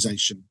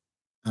secularization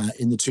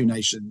in the two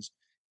nations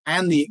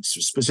and the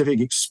specific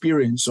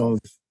experience of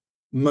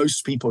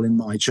most people in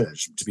my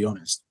church, to be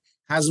honest,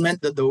 has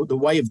meant that the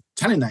way of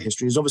telling that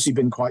history has obviously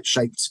been quite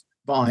shaped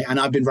by, and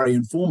I've been very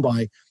informed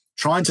by,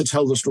 trying to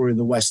tell the story of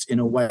the West in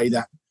a way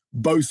that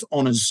both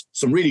honors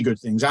some really good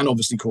things and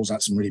obviously calls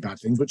out some really bad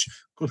things, which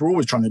of course we're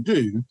always trying to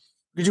do,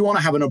 because you want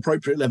to have an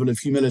appropriate level of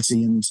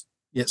humility and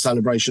yet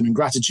celebration and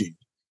gratitude.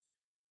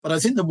 But I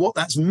think that what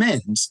that's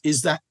meant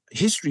is that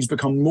history's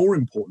become more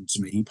important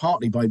to me,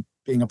 partly by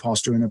being a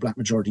pastor in a Black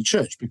majority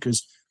church,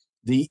 because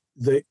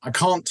I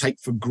can't take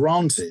for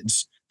granted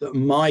that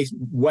my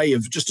way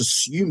of just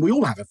assume we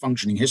all have a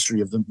functioning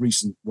history of the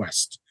recent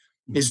West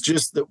is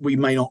just that we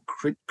may not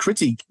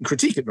critique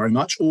it very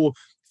much or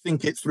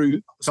think it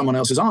through someone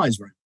else's eyes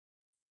very much.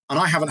 And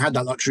I haven't had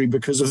that luxury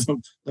because of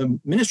the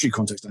ministry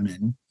context I'm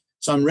in.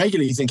 So I'm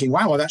regularly thinking,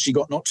 wow, I've actually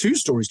got not two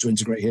stories to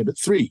integrate here, but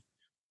three.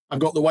 I've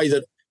got the way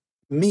that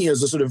me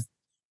as a sort of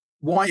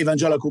white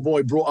evangelical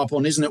boy brought up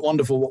on isn't it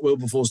wonderful what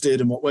Wilberforce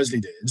did and what Wesley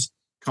did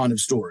kind of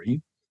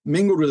story,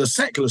 mingled with a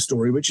secular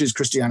story, which is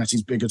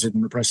Christianity's bigoted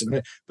and repressive,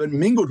 but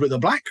mingled with a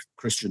Black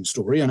Christian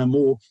story and a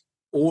more,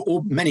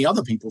 or many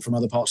other people from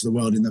other parts of the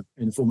world in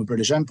the former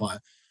British Empire,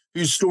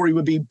 whose story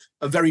would be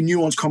a very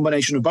nuanced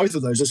combination of both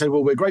of those. They say,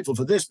 well, we're grateful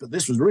for this, but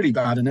this was really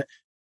bad. And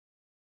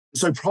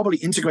so probably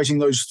integrating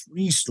those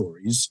three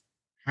stories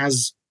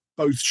has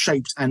both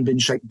shaped and been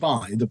shaped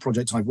by the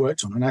project I've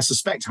worked on. And I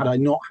suspect had I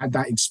not had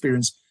that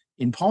experience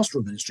in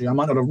pastoral ministry, I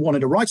might not have wanted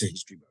to write a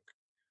history book.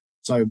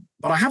 So,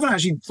 but I haven't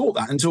actually thought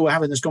that until we're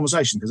having this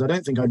conversation, because I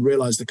don't think I'd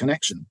realized the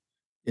connection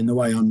in the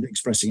way I'm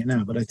expressing it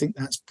now. But I think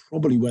that's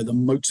probably where the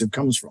motive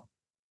comes from.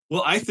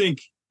 Well, I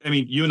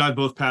mean, you and I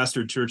both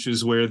pastored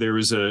churches where there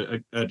was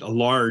a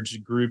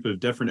large group of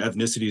different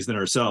ethnicities than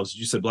ourselves.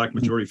 You said Black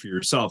majority for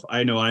yourself.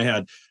 I know I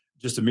had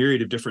just a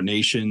myriad of different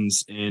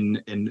nations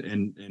in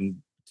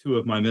two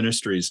of my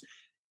ministries.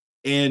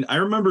 And I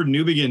remember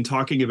Newbegin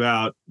talking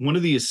about one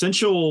of the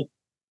essential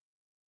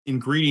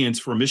ingredients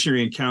for a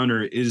missionary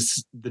encounter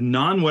is the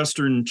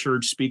non-Western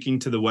church speaking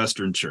to the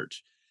Western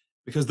church,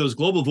 because those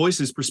global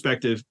voices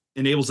perspective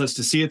enables us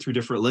to see it through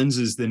different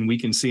lenses than we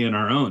can see in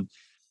our own.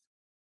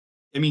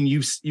 I mean,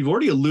 you've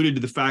already alluded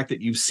to the fact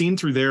that you've seen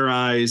through their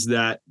eyes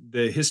that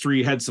the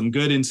history had some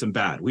good and some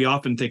bad. We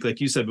often think,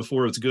 like you said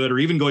before, it's good, or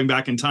even going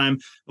back in time,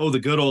 oh, the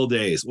good old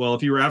days. Well,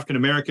 if you were African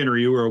American or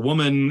you were a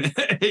woman,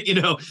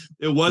 it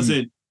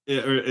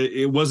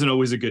wasn't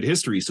always a good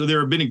history. So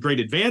there have been great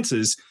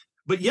advances,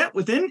 but yet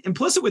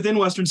implicit within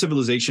Western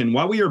civilization,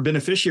 while we are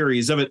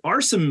beneficiaries of it,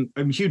 are some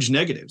huge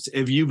negatives,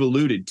 as you've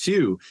alluded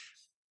to.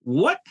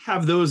 What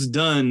have those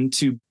done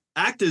to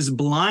act as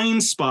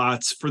blind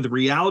spots for the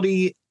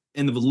reality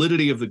and the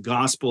validity of the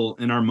gospel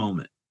in our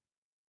moment?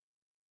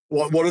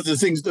 What are the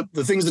things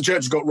the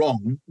church got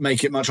wrong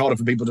make it much harder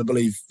for people to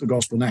believe the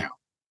gospel now?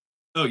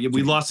 Oh, yeah,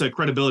 we lost a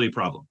credibility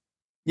problem.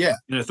 Yeah,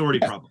 an authority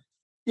problem.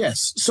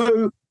 Yes.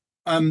 So,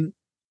 there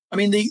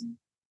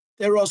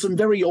are some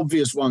very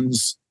obvious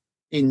ones.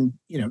 You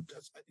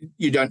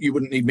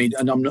wouldn't need me,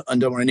 and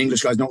don't worry, an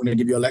English guy's not going to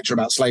give you a lecture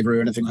about slavery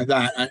or anything like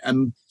that.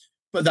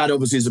 But that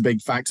obviously is a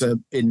big factor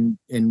in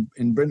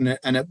Britain,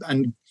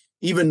 and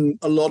even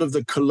a lot of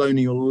the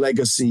colonial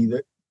legacy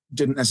that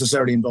didn't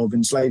necessarily involve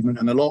enslavement,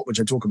 and a lot, which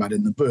I talk about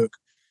in the book,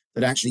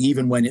 that actually,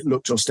 even when it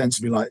looked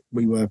ostensibly like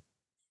we were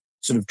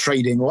sort of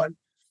trading or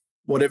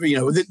whatever,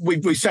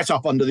 we set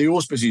up under the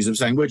auspices of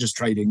saying we're just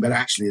trading, but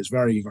actually it's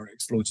very, very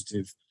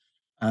exploitative.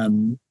 I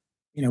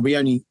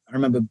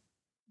remember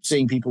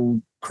seeing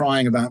people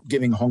crying about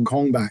giving Hong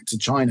Kong back to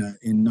China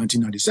in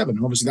 1997.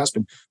 And obviously that's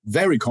been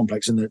very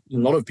complex, and that a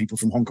lot of people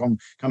from Hong Kong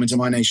come into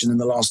my nation in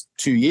the last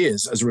 2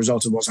 years as a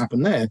result of what's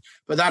happened there.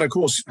 But that, of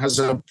course, has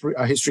a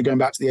history going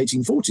back to the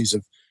 1840s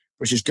of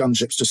British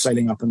gunships just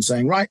sailing up and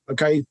saying, right,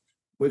 okay,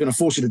 we're going to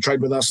force you to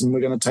trade with us and we're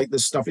going to take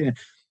this stuff in.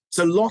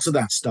 So lots of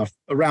that stuff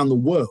around the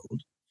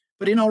world.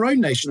 But in our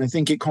own nation, I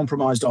think it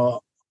compromised our,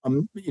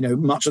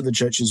 much of the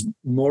church's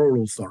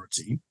moral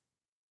authority.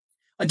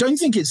 I don't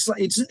think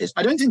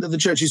I don't think that the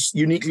church is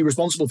uniquely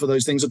responsible for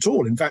those things at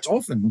all. In fact,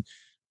 often,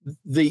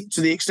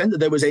 to the extent that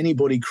there was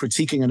anybody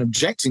critiquing and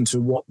objecting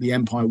to what the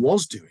empire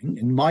was doing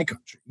in my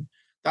country,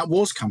 that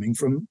was coming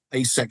from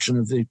a section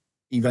of the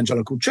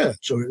evangelical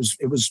church, or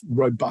it was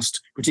robust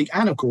critique,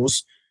 and of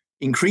course,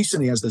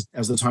 increasingly as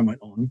the time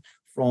went on,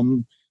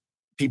 from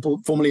people,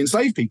 formerly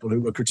enslaved people, who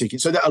were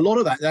critiquing. So that a lot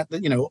of that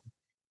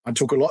I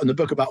talk a lot in the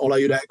book about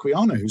Olaudah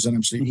Equiano, who's an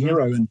absolute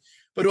hero, and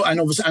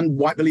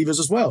white believers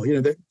as well.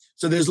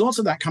 So there's lots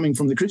of that coming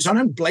from the Christians. I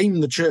don't blame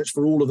the church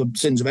for all of the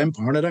sins of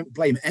empire, and I don't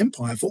blame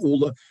empire for all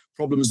the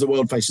problems the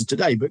world faces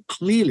today. But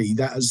clearly,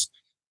 that has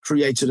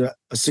created a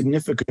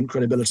significant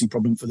credibility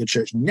problem for the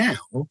church now,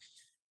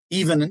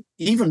 even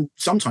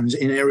sometimes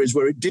in areas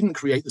where it didn't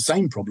create the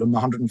same problem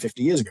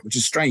 150 years ago, which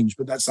is strange,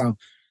 but that's how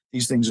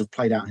these things have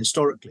played out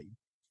historically.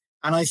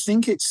 And I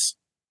think it's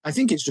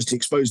just to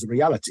expose the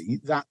reality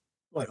that,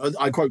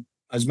 I quote,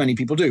 as many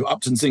people do,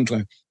 Upton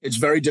Sinclair, it's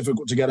very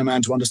difficult to get a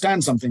man to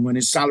understand something when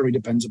his salary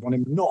depends upon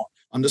him not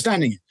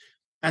understanding it.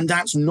 And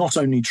that's not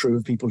only true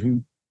of people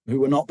who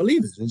are not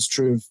believers, it's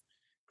true of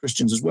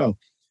Christians as well.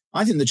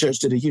 I think the church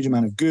did a huge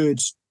amount of good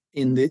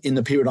in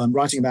the period I'm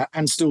writing about,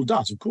 and still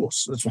does, of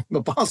course. That's why I'm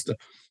a pastor.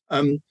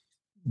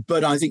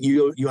 But I think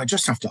you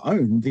just have to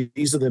own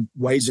these are the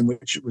ways in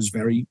which it was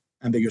very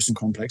ambiguous and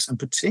complex, and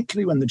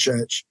particularly when the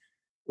church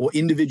or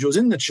individuals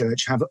in the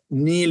church have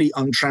nearly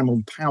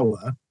untrammeled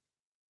power,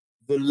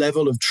 the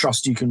level of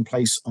trust you can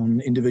place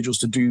on individuals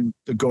to do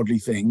the godly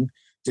thing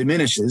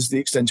diminishes the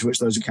extent to which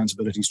those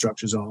accountability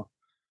structures are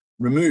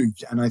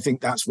removed. And I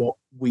think that's what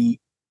we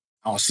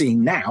are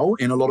seeing now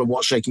in a lot of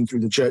what's shaking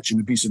through the church in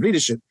abusive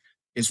leadership.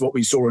 It's what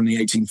we saw in the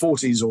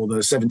 1840s or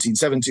the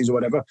 1770s or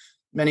whatever,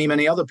 many,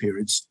 many other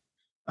periods.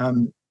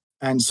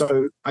 And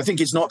so I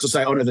think it's not to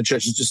say, oh no, the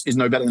church is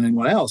no better than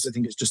anyone else. I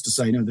think it's just to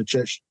say, no, the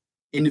church,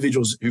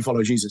 individuals who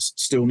follow Jesus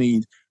still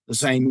need the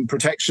same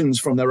protections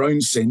from their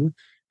own sin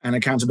and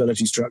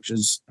accountability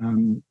structures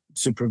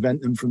to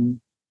prevent them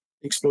from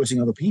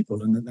exploiting other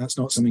people. And that's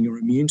not something you're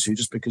immune to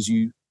just because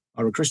you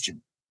are a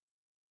Christian.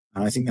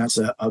 And I think that's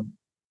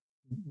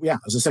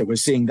as I say, we're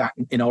seeing that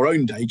in our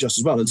own day just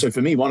as well. And so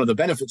for me, one of the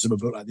benefits of a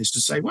book like this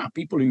to say, wow,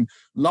 people who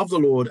love the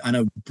Lord and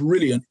are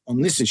brilliant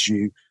on this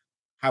issue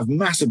have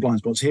massive blind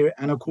spots here.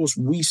 And of course,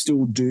 we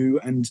still do.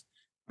 And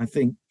I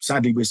think,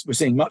 sadly, we're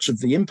seeing much of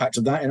the impact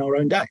of that in our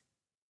own day.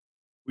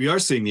 We are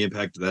seeing the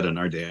impact of that in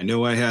our day. I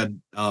know I had,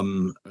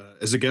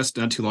 as a guest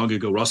not too long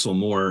ago, Russell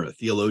Moore, a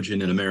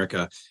theologian in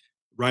America,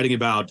 writing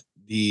about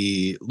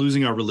the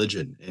losing our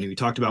religion. And we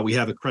talked about we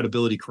have a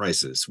credibility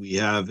crisis. We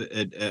have,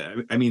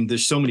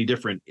 there's so many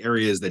different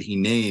areas that he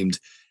named.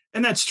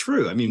 And that's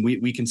true. I mean,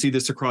 we can see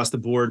this across the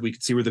board. We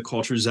can see where the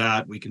culture's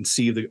at. We can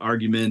see the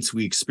arguments.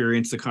 We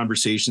experience the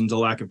conversations, the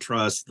lack of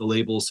trust, the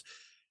labels.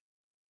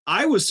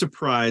 I was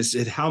surprised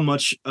at how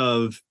much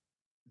of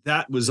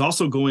that was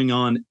also going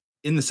on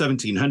in the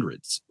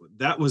 1700s.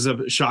 That was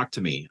a shock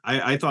to me.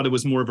 I thought it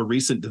was more of a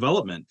recent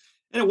development,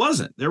 and it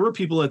wasn't. There were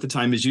people at the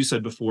time, as you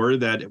said before,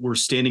 that were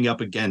standing up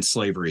against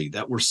slavery,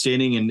 that were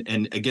standing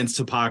and against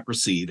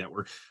hypocrisy, that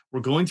were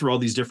going through all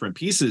these different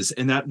pieces,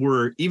 and that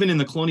were, even in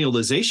the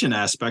colonialization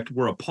aspect,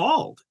 were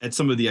appalled at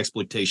some of the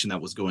exploitation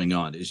that was going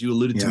on, as you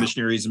alluded to,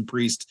 missionaries and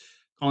priests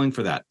calling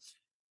for that.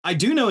 I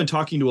do know in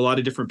talking to a lot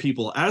of different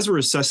people, as we're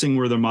assessing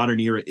where the modern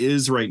era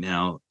is right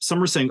now,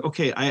 some are saying,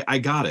 okay, I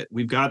got it.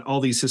 We've got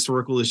all these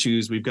historical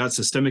issues. We've got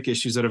systemic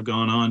issues that have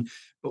gone on.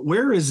 But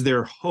where is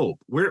there hope?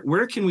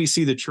 Where can we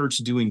see the church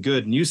doing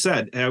good? And you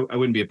said, I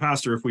wouldn't be a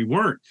pastor if we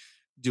weren't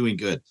doing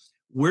good.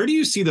 Where do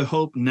you see the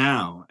hope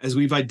now? As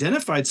we've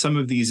identified some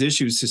of these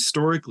issues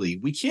historically,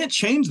 we can't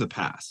change the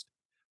past.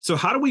 So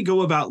how do we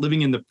go about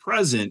living in the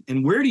present?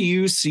 And where do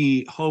you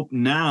see hope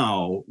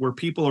now where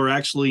people are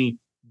actually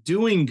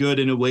doing good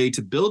in a way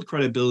to build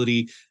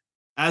credibility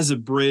as a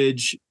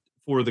bridge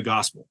for the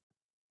gospel?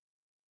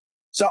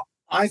 So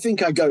I think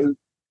the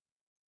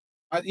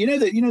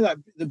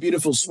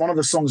beautiful, one of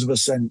the songs of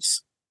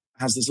ascents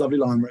has this lovely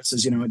line where it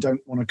says, I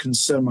don't want to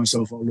concern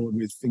myself, oh Lord,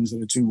 with things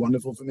that are too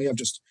wonderful for me. I've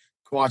just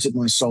quieted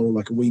my soul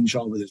like a weaned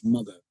child with his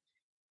mother.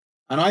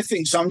 And I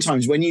think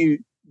sometimes when you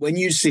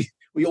see,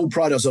 we all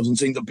pride ourselves on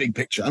seeing the big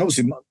picture. And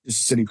obviously this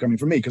is silly coming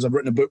from me because I've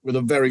written a book with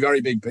a very,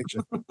 very big picture.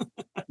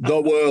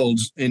 The world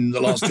in the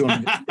last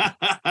 200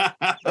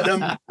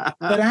 years.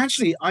 But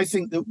actually, I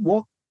think that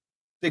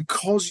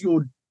because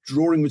you're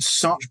drawing with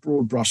such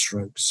broad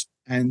brushstrokes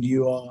and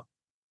you are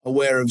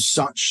aware of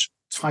such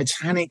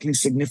titanically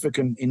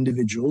significant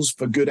individuals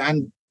for good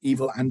and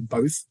evil and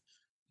both,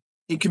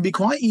 it can be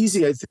quite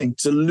easy, I think,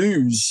 to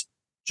lose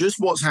just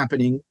what's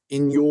happening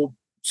in your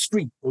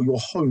street or your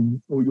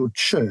home or your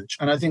church.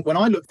 And I think when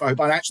I look for hope,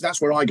 actually that's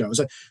where I go.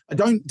 So I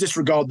don't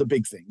disregard the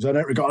big things. I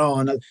don't regard,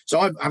 I know. So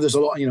I have this a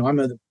lot,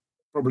 I'm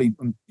probably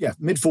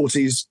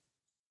mid-40s,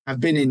 have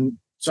been in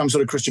some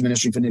sort of Christian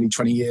ministry for nearly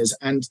 20 years.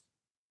 And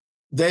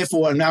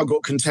therefore I've now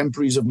got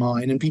contemporaries of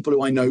mine and people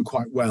who I know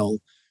quite well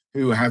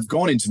who have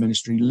gone into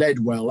ministry, led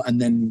well,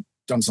 and then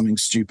done something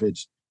stupid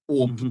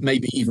or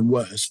maybe even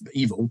worse,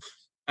 evil,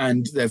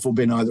 and therefore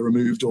been either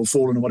removed or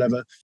fallen or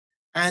whatever.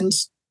 And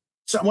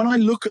so when I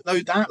look at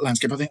that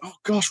landscape, I think, oh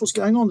gosh, what's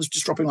going on? It's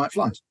just dropping like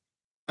flies.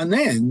 And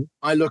then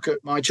I look at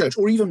my church,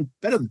 or even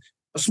better,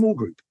 a small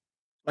group,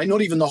 like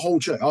not even the whole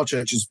church. Our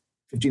church is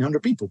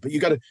 1,500 people, but you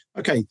got to,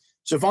 okay,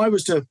 so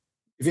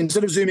if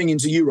instead of zooming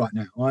into you right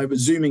now, I was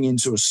zooming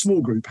into a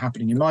small group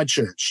happening in my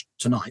church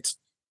tonight,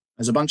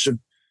 there's a bunch of,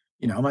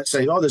 I might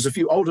say, there's a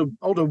few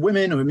older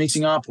women who are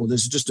meeting up, or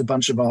there's just a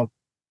bunch of our,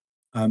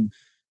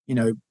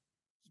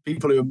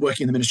 people who are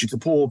working in the ministry to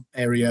the poor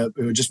area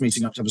who are just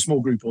meeting up to have a small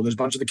group, or there's a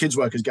bunch of the kids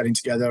workers getting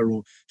together,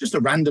 or just a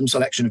random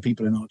selection of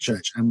people in our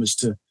church, and was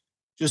to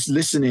just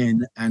listen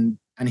in and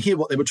hear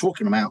what they were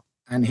talking about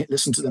and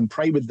listen to them,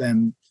 pray with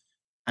them,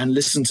 and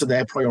listen to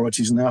their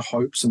priorities and their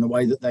hopes and the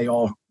way that they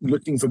are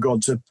looking for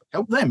God to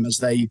help them as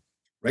they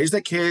raise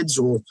their kids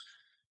or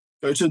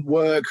go to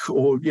work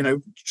or,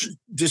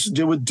 just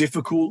deal with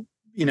difficult,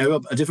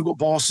 a difficult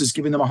boss is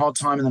giving them a hard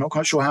time and they're not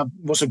quite sure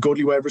what's a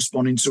godly way of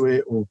responding to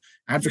it, or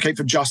advocate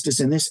for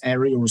justice in this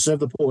area or serve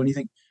the poor. And you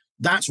think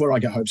that's where I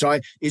get hope. So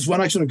it's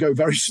when I sort of go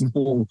very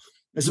small.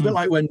 It's a bit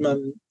like when,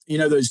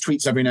 those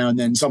tweets every now and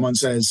then someone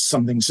says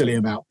something silly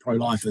about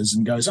pro-lifers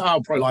and goes,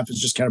 pro-lifers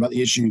just care about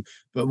the issue,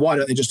 but why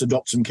don't they just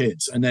adopt some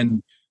kids? And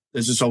then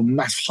there's this whole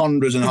mass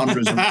hundreds and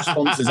hundreds of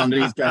responses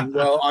underneath going,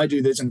 well, I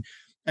do this. And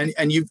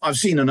I've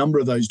seen a number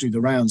of those do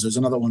the rounds. There's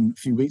another one a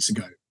few weeks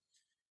ago.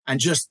 And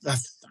just the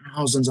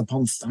thousands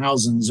upon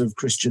thousands of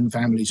Christian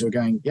families who are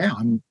going, yeah,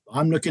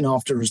 I'm looking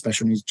after a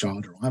special needs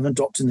child, or I'm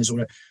adopting this,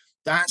 or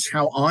that's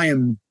how I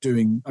am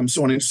doing. I'm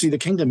wanting to see the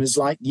kingdom is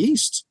like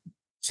yeast.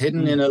 It's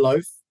hidden in a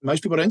loaf.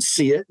 Most people don't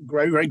see it,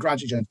 grow very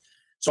gradually.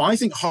 So I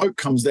think hope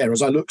comes there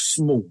as I look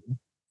small.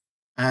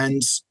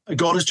 And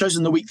God has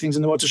chosen the weak things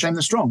in the world to shame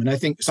the strong. And I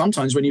think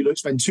sometimes when you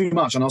spend too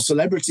much on our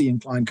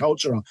celebrity-inclined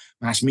culture, our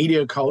mass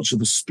media culture,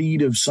 the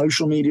speed of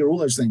social media, all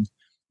those things,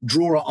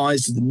 draw our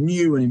eyes to the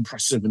new and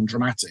impressive and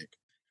dramatic.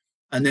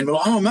 And then we're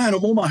like, oh man,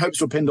 all my hopes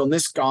were pinned on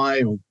this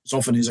guy, or it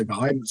often is a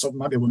guy, it often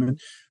might be a woman,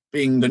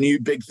 being the new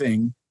big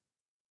thing.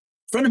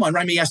 A friend of mine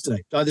rang me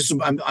yesterday. I don't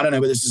know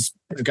whether this is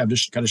okay, I'm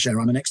just kind of share.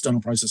 I'm an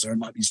external processor. It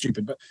might be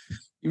stupid, but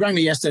he rang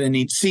me yesterday and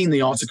he'd seen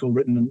the article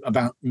written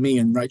about me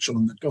and Rachel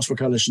and the Gospel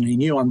Coalition. He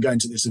knew I'm going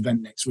to this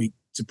event next week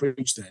to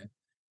preach there.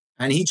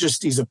 And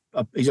he's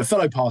a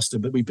fellow pastor,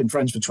 but we've been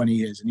friends for 20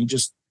 years. And he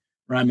just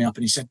rang me up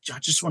and he said, I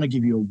just want to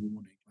give you a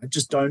warning. I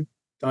just don't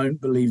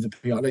believe the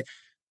PR.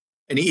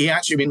 And he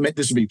actually,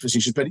 this would be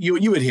facetious, but you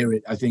would hear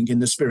it, I think, in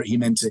the spirit he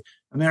meant it.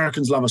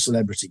 Americans love a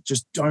celebrity.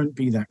 Just don't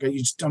be that guy. You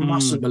just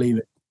mustn't believe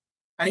it.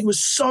 And it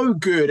was so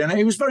good. And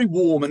it was very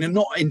warm and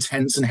not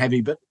intense and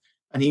heavy,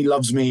 and he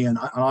loves me and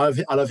I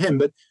love him.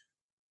 But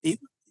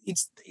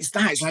it's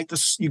like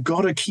this, you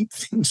got to keep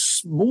things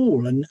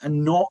small and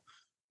not.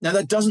 Now,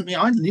 that doesn't mean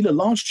I need a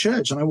large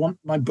church and I want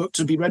my book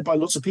to be read by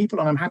lots of people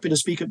and I'm happy to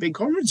speak at big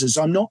conferences.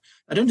 So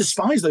I don't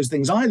despise those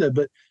things either,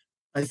 but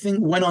I think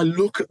when I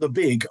look at the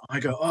big, I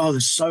go, oh,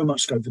 there's so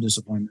much scope for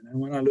disappointment. And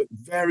when I look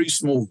very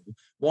small,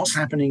 what's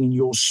happening in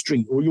your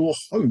street or your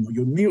home or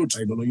your meal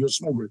table or your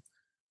small group,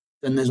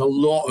 then there's a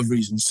lot of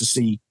reasons to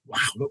see, wow,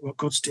 look what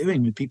God's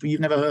doing with people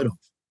you've never heard of.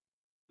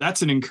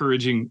 That's an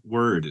encouraging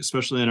word,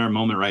 especially in our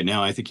moment right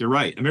now. I think you're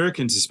right.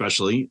 Americans,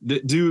 especially,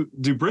 do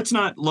Brits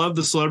not love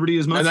the celebrity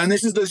as much? And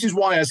this is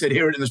why I said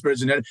hear it in the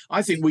spirits and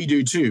I think we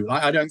do too.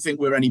 I don't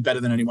think we're any better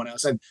than anyone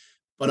else,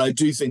 but I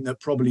do think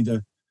that probably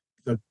the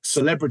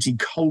celebrity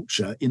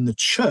culture in the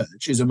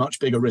church is a much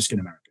bigger risk in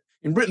America.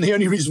 In Britain, the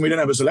only reason we don't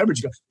have a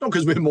celebrity culture, not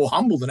because we're more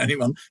humble than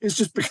anyone, it's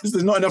just because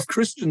there's not enough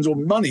Christians or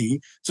money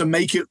to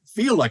make it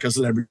feel like a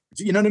celebrity.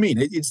 You know what I mean?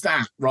 It's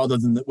that rather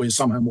than that we're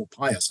somehow more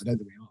pious. I don't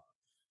think we are.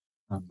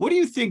 What do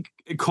you think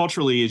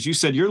culturally, as you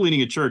said, you're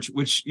leading a church,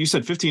 which you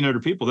said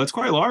 1,500 people. That's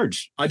quite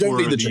large. I don't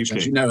lead the church,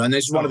 actually, no. And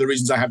this is one of the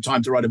reasons I have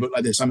time to write a book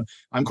like this. I'm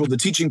called the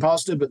teaching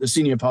pastor, but the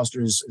senior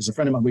pastor is a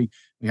friend of mine.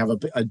 We have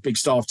a big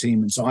staff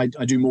team. And so I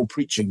do more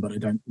preaching, but I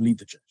don't lead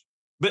the church.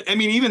 But I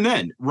mean, even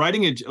then,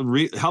 writing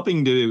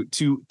helping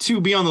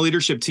to be on the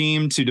leadership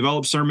team, to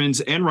develop sermons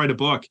and write a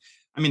book.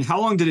 I mean,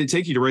 how long did it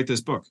take you to write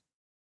this book?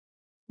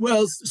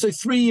 Well, so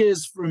 3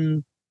 years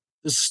from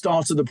the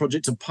start of the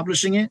project to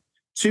publishing it.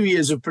 2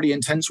 years of pretty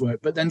intense work,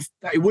 but then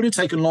it would have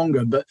taken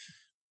longer. But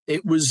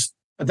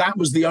that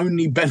was the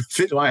only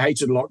benefit. I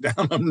hated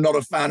lockdown. I'm not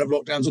a fan of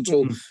lockdowns at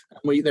all.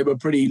 They were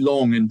pretty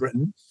long in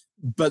Britain,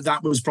 but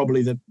that was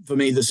probably for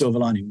me the silver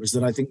lining was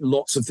that I think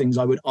lots of things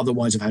I would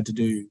otherwise have had to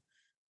do,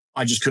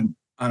 I just couldn't.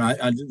 And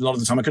a lot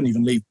of the time I couldn't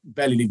even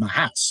barely leave my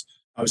house.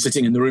 I was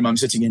sitting in the room I'm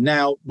sitting in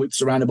now,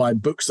 surrounded by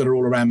books that are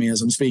all around me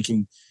as I'm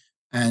speaking,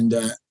 and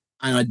there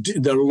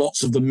are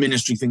lots of the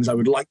ministry things I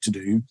would like to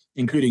do,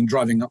 including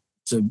driving up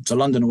to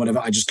London or whatever.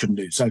 I just couldn't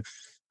do. So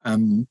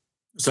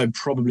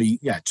probably,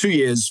 2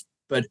 years,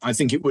 but I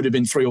think it would have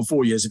been 3 or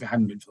 4 years if it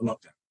hadn't been for the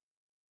lockdown.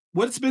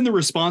 What's been the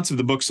response of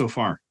the book so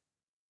far?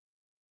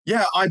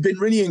 Yeah, I've been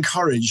really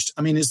encouraged.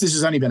 I mean, this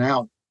has only been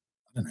out,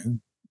 I don't know,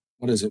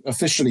 what is it?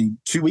 Officially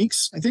 2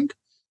 weeks, I think.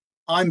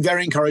 I'm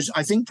very encouraged.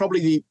 I think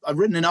probably I've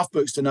written enough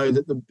books to know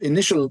that the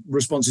initial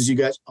responses you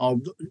get are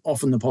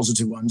often the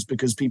positive ones,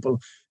 because people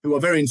who are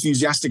very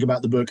enthusiastic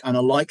about the book and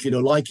are likely to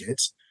like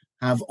it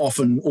have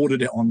often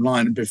ordered it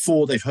online, and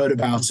before they've heard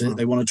about it,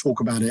 they want to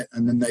talk about it,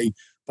 and then they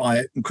buy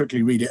it and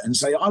quickly read it and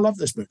say, I love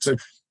this book. So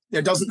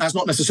that's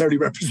not necessarily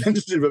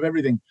representative of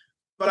everything,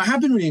 but I have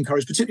been really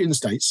encouraged, particularly in the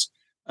States.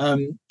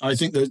 I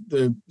think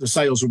the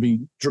sales will be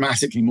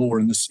dramatically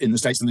more in the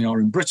States than they are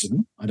in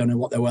Britain. I don't know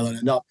what they'll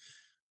end up,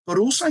 but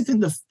also I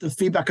think the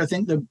feedback, I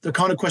think the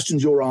kind of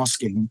questions you're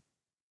asking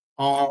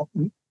are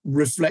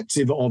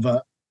reflective of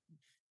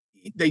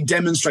they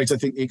demonstrate, I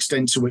think, the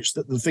extent to which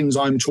that the things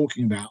I'm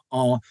talking about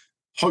are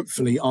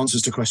hopefully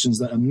answers to questions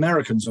that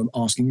Americans are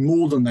asking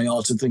more than they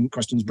are to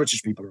questions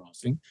British people are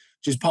asking,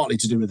 which is partly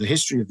to do with the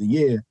history of the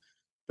year,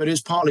 but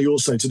it's partly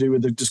also to do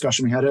with the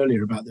discussion we had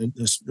earlier about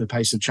the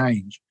pace of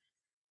change.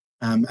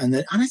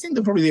 And I think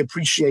that probably the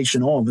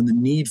appreciation of and the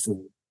need for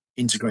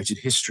integrated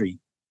history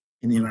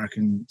in the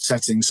American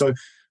setting. So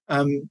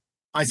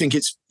I think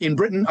it's in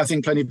Britain. I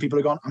think plenty of people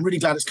have gone, I'm really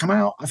glad it's come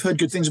out. I've heard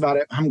good things about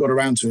it. I haven't got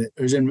around to it.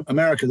 Whereas in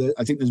America,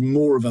 I think there's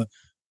more of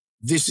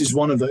this is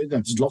one of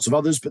there's lots of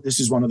others, but this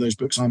is one of those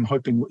books I'm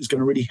hoping is going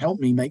to really help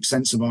me make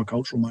sense of our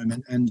cultural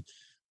moment. And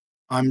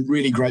I'm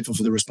really grateful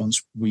for the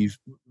response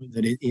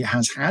that it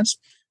has had,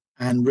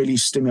 and really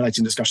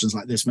stimulating discussions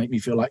like this make me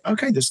feel like,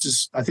 okay,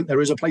 I think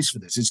there is a place for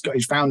this.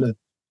 It's found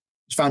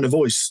a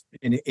voice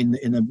in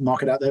the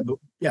market out there, but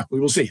yeah, we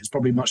will see. It's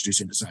probably much too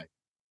soon to say.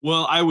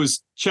 Well, I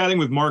was chatting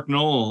with Mark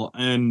Knoll,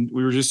 and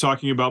we were just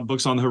talking about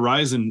books on the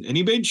horizon, and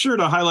he made sure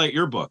to highlight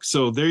your book.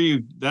 So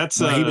he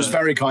was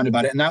very kind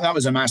about it. And that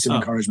was a massive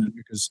encouragement,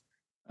 because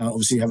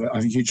obviously I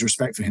have a huge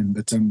respect for him.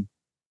 But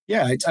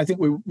I think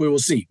we will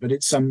see. But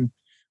it's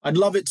I'd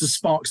love it to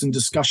spark some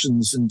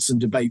discussions and some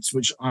debates,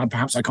 which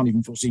perhaps I can't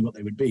even foresee what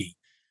they would be.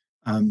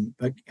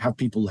 But help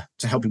people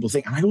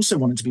think. And I also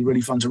want it to be really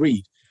fun to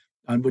read,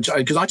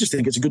 because I just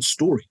think it's a good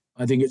story.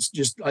 I think it's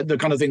just the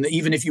kind of thing that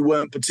even if you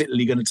weren't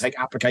particularly going to take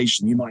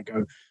application, you might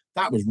go,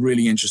 that was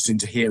really interesting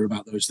to hear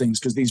about those things,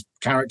 because these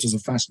characters are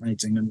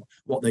fascinating and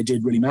what they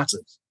did really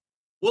matters.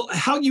 Well,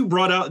 how you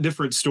brought out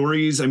different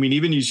stories. I mean,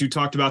 even as you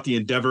talked about the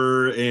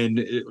Endeavour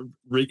and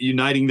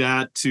uniting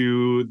that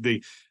to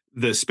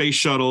the space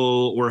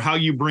shuttle, or how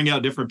you bring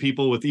out different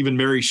people with even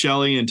Mary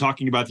Shelley and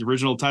talking about the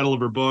original title of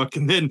her book.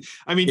 And then,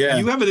 I mean,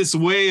 you have this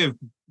way of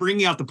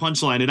bringing out the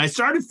punchline. And I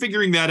started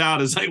figuring that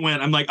out as I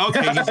went. I'm like,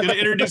 okay, he's going to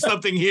introduce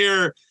something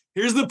here.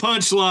 Here's the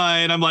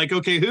punchline. I'm like,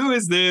 okay, who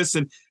is this?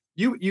 And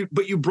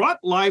but you brought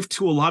life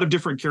to a lot of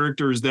different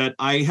characters that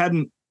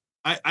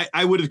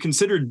I would have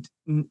considered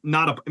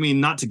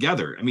not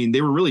together. I mean,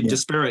 they were really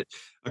disparate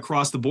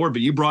across the board,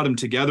 but you brought them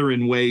together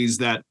in ways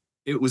that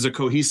it was a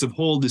cohesive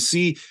whole, to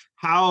see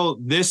how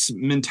this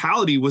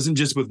mentality wasn't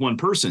just with one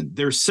person.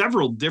 There's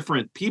several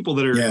different people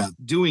that are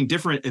doing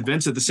different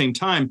events at the same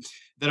time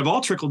that have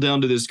all trickled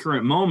down to this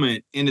current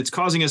moment. And it's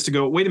causing us to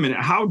go, wait a minute,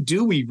 how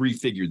do we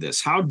refigure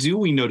this? How do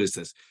we notice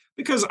this?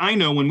 Because I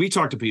know when we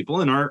talk to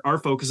people, and our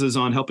focus is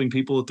on helping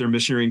people with their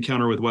missionary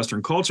encounter with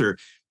Western culture,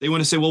 they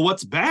want to say, well,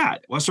 what's bad?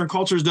 Western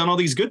culture has done all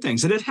these good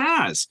things, and it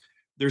has.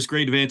 There's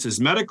great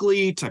advances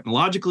medically,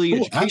 technologically,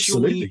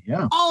 educationally.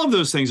 Yeah. All of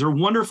those things are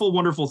wonderful,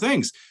 wonderful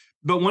things.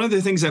 But one of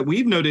the things that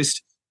we've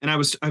noticed and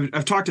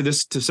I've talked to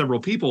this to several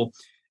people,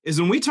 is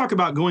when we talk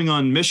about going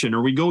on mission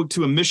or we go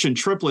to a mission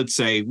trip, let's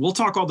say, we'll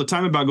talk all the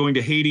time about going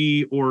to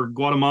Haiti or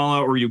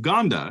Guatemala or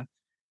Uganda,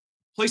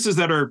 places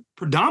that are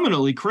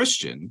predominantly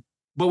Christian,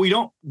 but we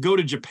don't go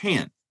to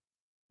Japan,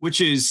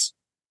 which is,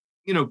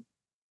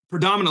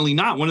 predominantly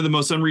not one of the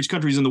most unreached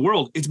countries in the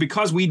world. It's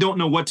because we don't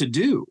know what to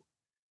do.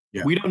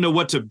 Yeah. We don't know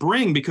what to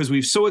bring because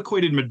we've so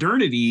equated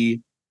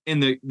modernity in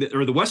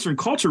the Western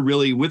culture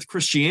really with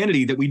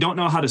Christianity that we don't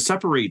know how to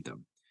separate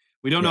them.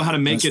 We don't know how to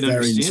make it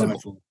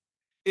understandable.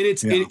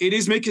 Insightful. It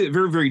is making it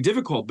very, very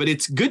difficult, but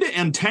it's good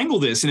to untangle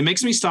this. And it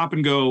makes me stop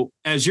and go,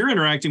 as you're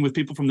interacting with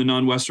people from the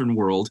non-Western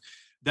world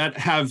that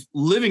have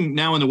living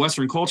now in the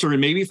Western culture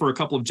and maybe for a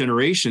couple of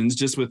generations,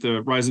 just with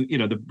the rise of,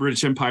 the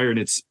British Empire, and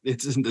it's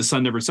the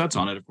sun never sets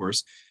on it, of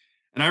course.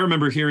 And I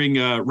remember hearing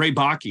Ray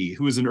Bakke,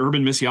 who was an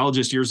urban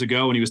missiologist years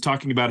ago, and he was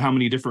talking about how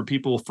many different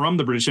people from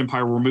the British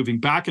Empire were moving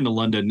back into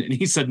London. And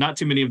he said not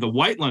too many of the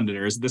white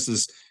Londoners,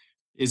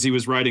 as he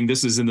was writing,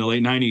 this is in the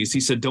late 90s,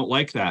 he said, don't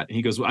like that. And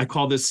he goes, well, I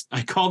call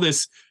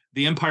this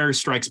the Empire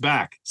Strikes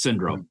Back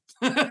syndrome.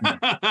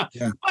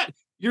 Yeah. But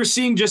you're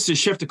seeing just a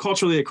shift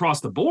culturally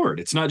across the board.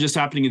 It's not just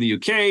happening in the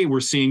UK.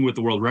 We're seeing with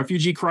the world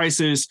refugee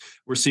crisis,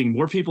 we're seeing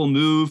more people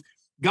move.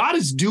 God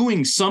is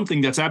doing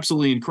something that's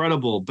absolutely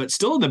incredible, but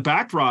still in the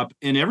backdrop,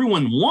 and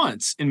everyone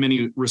wants, in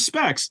many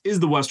respects, is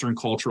the Western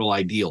cultural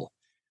ideal.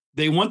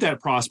 They want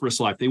that prosperous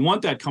life. They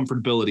want that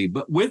comfortability,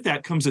 but with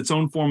that comes its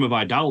own form of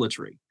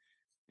idolatry.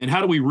 And how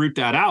do we root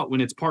that out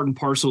when it's part and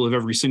parcel of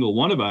every single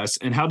one of us?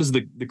 And how does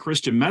the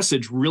Christian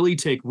message really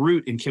take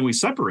root, and can we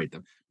separate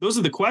them? Those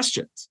are the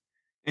questions.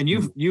 And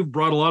you've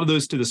brought a lot of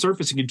those to the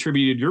surface and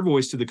contributed your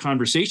voice to the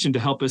conversation to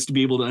help us to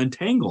be able to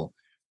untangle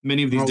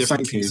many of these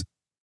different things.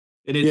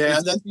 And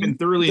it's been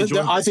thoroughly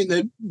enjoyable. I think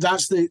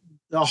that's the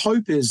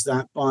hope is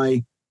that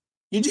by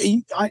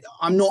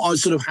I'm not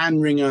sort of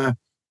hand-wringing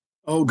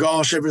oh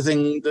gosh,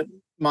 everything that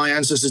my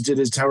ancestors did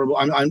is terrible.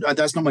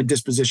 That's not my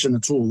disposition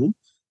at all.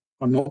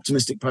 I'm an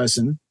optimistic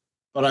person,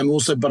 but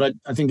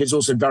I think it's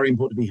also very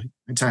important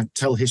to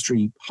tell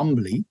history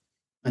humbly.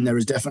 And there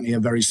is definitely a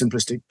very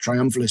simplistic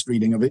triumphalist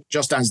reading of it,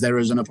 just as there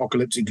is an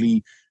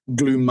apocalyptically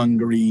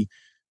gloom-mongery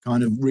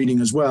kind of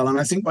reading as well. And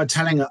I think by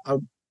telling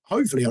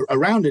hopefully a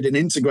rounded and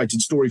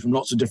integrated story from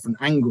lots of different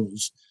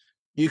angles,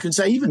 you can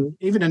say even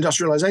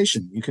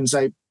industrialization, you can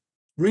say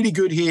really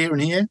good here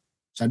and here,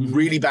 so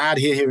really bad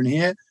here and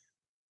here.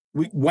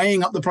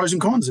 Weighing up the pros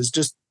and cons is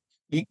just,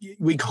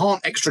 we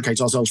can't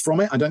extricate ourselves from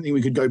it. I don't think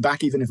we could go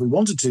back even if we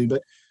wanted to,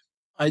 but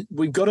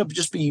we've got to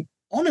just be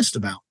honest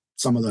about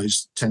some of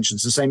those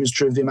tensions. The same is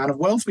true of the amount of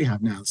wealth we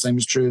have now. The same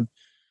is true of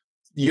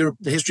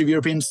the history of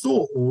European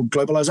thought, or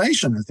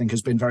globalization, I think,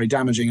 has been very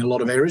damaging in a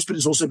lot of areas, but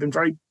it's also been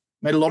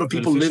made a lot of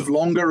people live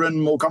longer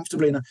and more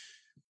comfortably.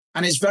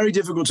 And it's very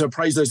difficult to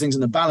appraise those things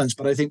in the balance.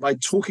 But I think by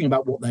talking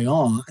about what they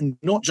are, and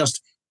not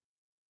just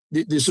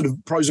the sort of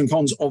pros and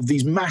cons of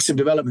these massive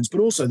developments, but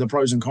also the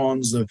pros and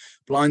cons, the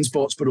blind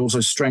spots, but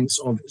also strengths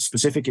of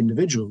specific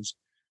individuals,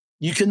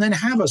 you can then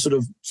have a sort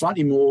of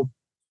slightly more,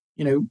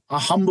 a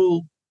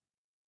humble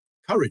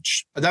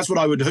courage. That's what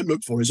I would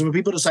look for, is for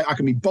people to say, I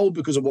can be bold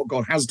because of what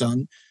God has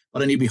done,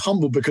 but I need to be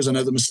humble because I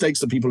know the mistakes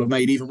that people have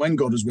made, even when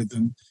God is with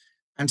them,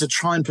 and to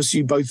try and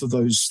pursue both of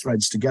those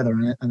threads together.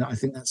 And I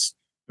think that's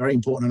very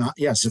important. And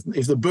yes,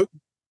 if the book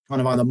kind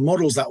of either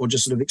models that or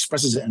just sort of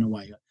expresses it in a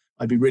way,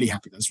 I'd be really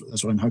happy. That's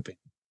what I'm hoping.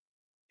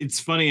 It's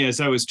funny, as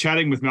I was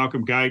chatting with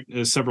Malcolm Guy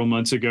several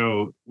months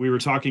ago, we were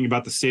talking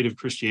about the state of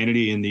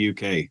Christianity in the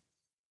UK.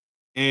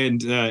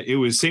 And it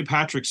was St.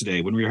 Patrick's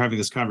Day when we were having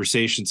this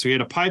conversation. So he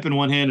had a pipe in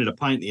one hand and a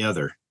pint in the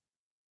other.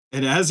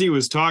 And as he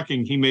was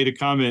talking, he made a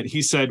comment.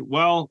 He said,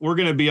 well, we're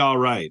going to be all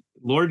right.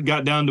 Lord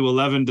got down to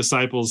 11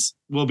 disciples.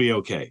 We'll be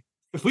okay.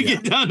 If we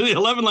get down to the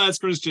 11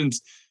 last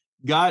Christians,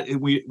 God,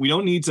 we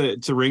don't need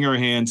to wring our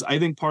hands. I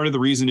think part of the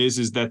reason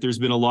is that there's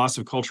been a loss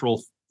of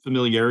cultural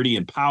familiarity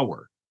and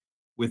power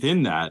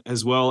within that,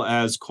 as well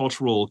as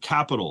cultural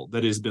capital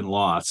that has been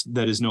lost,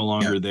 that is no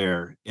longer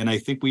there. And I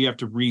think we have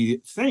to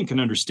rethink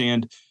and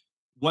understand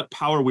what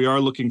power we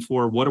are looking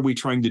for. What are we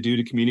trying to do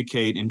to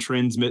communicate and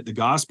transmit the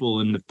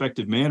gospel in an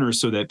effective manner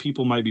so that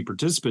people might be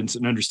participants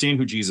and understand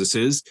who Jesus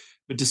is,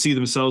 but to see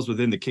themselves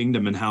within the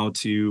kingdom and how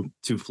to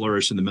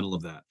flourish in the middle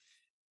of that.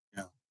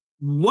 Yeah.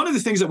 One of the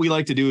things that we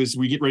like to do is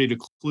we get ready to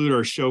conclude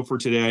our show for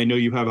today. I know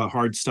you have a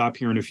hard stop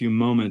here in a few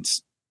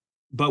moments,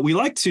 but we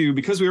like to,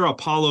 because we are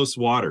Apollos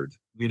watered,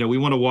 we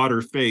want to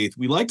water faith.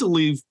 We like to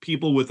leave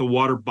people with a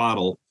water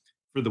bottle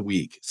for the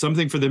week,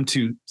 something for them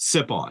to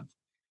sip on.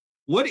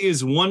 What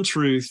is one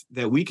truth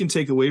that we can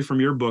take away from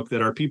your book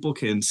that our people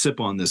can sip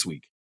on this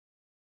week?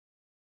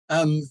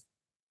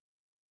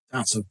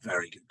 That's a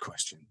very good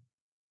question.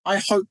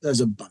 I hope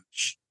there's a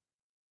bunch,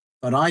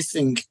 but I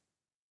think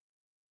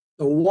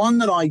the one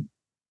that I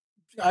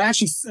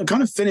actually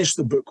kind of finished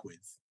the book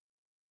with,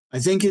 I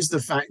think, is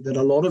the fact that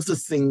a lot of the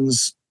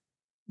things,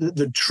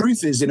 the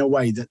truth is, in a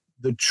way, that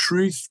the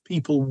truth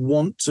people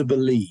want to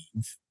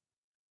believe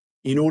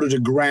in order to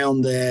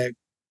ground their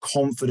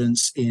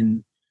confidence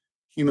in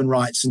human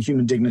rights and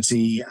human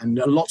dignity and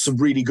lots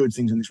of really good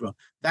things in this world.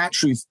 That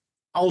truth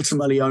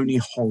ultimately only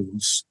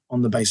holds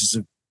on the basis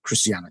of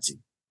Christianity.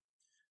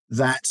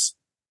 That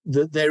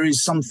there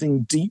is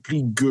something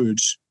deeply good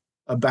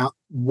about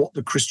what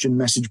the Christian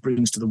message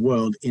brings to the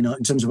world in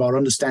terms of our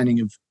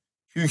understanding of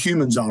who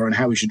humans are and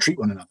how we should treat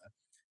one another.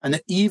 And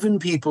that even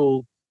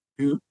people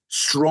who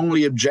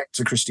strongly object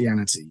to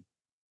Christianity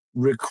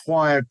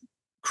require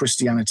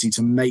Christianity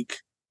to make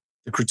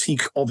the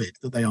critique of it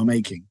that they are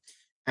making.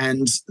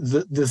 And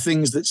the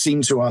things that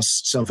seem to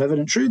us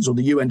self-evident truths, or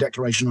the UN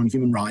Declaration on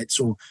Human Rights,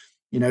 or,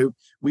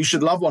 we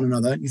should love one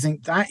another, you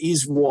think that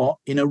is what,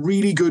 in a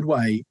really good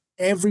way,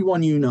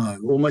 everyone you know,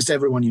 almost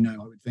everyone you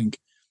know, I would think,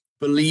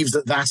 believes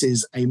that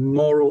is a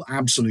moral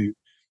absolute.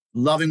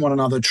 Loving one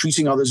another,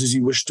 treating others as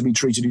you wish to be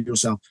treated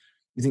yourself.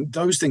 You think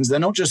those things, they're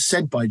not just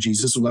said by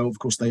Jesus, although of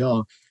course they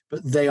are,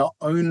 but they are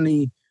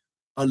only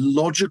a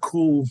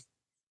logical,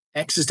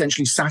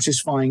 existentially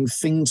satisfying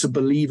thing to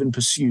believe and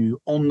pursue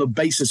on the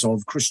basis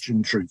of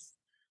Christian truth.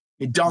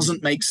 It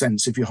doesn't make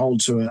sense if you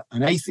hold to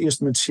an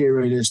atheist,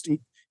 materialist,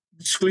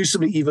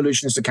 exclusively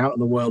evolutionist account of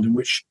the world in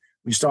which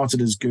we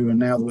started as goo and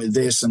now we're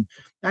this. And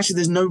actually,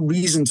 there's no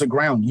reason to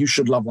ground. You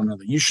should love one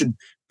another. You should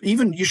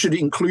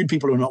include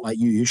people who are not like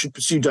you. You should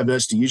pursue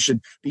diversity. You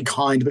should be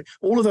kind. But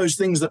all of those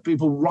things that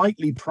people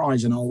rightly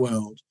prize in our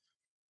world,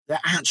 they're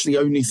actually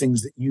only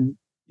things that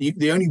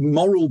the only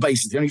moral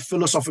basis, the only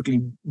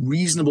philosophically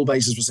reasonable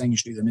basis for saying you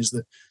should do them is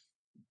that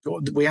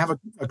God, we have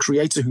a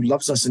creator who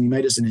loves us and he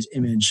made us in his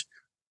image,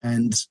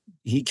 and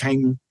he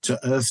came to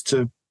earth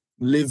to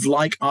live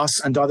like us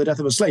and die the death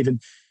of a slave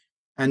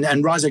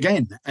and rise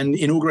again and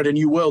inaugurate a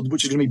new world,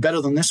 which is going to be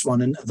better than this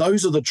one. And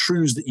those are the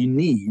truths that you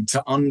need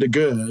to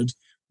undergird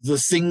the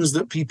things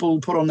that people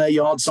put on their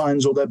yard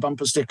signs or their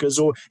bumper stickers,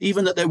 or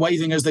even that they're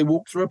waving as they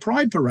walk through a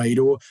pride parade,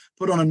 or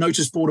put on a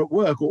notice board at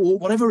work, or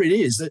whatever it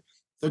is, that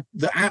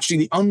actually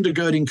the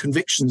undergirding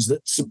convictions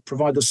that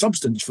provide the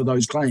substance for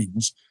those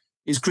claims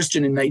is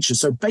Christian in nature.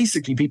 So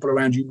basically people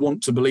around you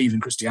want to believe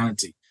in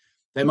Christianity.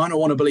 They might not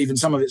want to believe in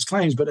some of its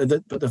claims, but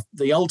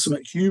the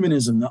ultimate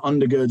humanism that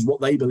undergirds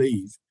what they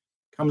believe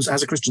comes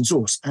as a Christian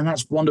source. And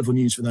that's wonderful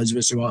news for those of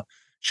us who are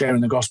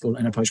sharing the gospel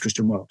in a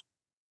post-Christian world.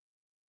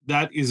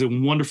 That is a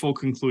wonderful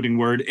concluding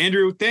word.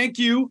 Andrew, thank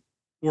you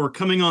for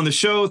coming on the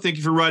show. Thank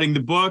you for writing the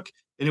book.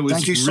 And it was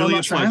Thank you so really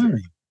much a for pleasure. having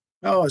me.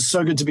 Oh, it's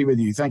so good to be with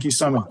you. Thank you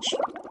so much.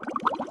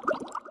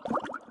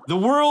 The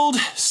world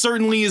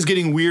certainly is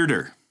getting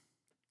weirder.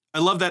 I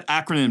love that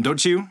acronym,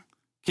 don't you?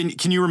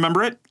 Can you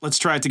remember it? Let's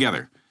try it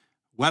together.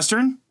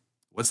 Western,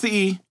 what's the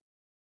E?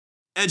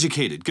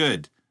 Educated,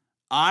 good.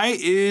 I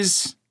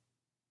is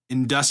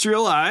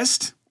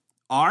industrialized.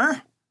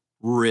 R,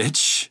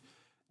 rich.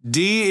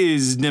 D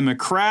is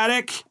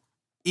democratic.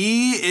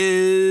 E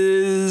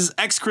is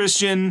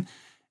ex-Christian.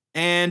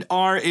 And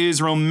R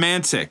is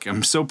romantic.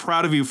 I'm so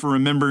proud of you for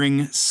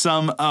remembering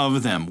some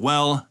of them.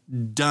 Well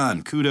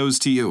done. Kudos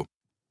to you.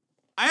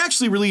 I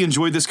actually really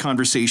enjoyed this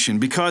conversation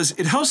because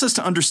it helps us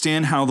to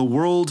understand how the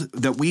world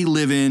that we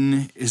live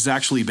in has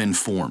actually been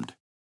formed.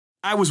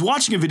 I was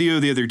watching a video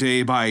the other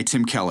day by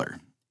Tim Keller,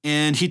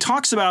 and he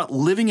talks about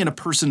living in a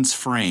person's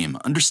frame,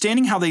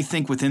 understanding how they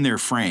think within their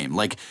frame.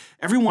 Like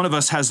every one of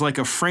us has like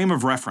a frame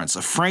of reference,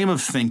 a frame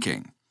of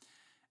thinking.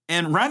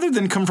 And rather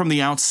than come from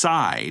the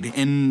outside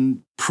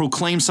and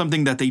proclaim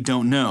something that they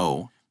don't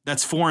know,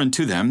 that's foreign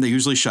to them, they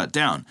usually shut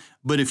down.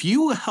 But if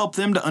you help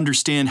them to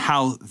understand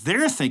how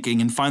they're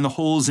thinking and find the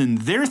holes in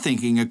their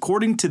thinking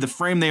according to the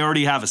frame they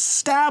already have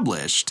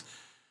established,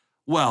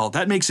 well,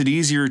 that makes it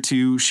easier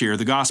to share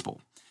the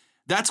gospel.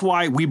 That's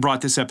why we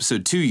brought this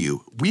episode to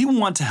you. We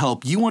want to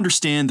help you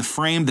understand the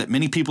frame that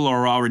many people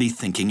are already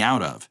thinking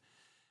out of.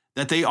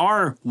 That they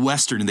are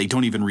Western and they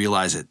don't even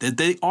realize it. That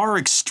they are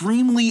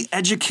extremely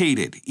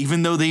educated,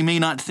 even though they may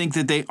not think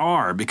that they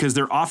are, because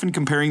they're often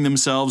comparing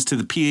themselves to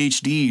the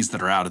PhDs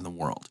that are out in the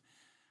world.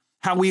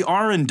 How we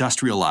are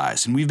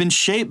industrialized, and we've been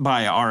shaped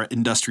by our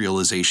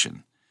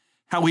industrialization.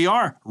 How we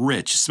are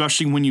rich,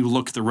 especially when you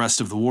look at the rest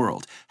of the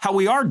world. How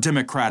we are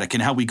democratic in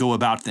how we go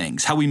about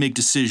things, how we make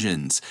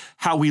decisions,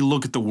 how we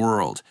look at the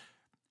world.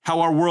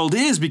 How our world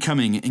is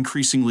becoming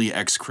increasingly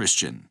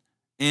ex-Christian,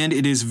 and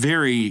it is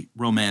very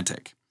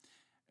romantic.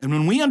 And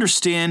when we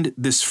understand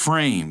this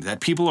frame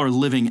that people are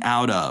living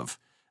out of,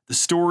 the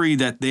story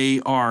that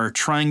they are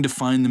trying to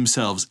find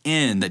themselves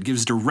in that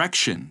gives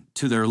direction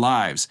to their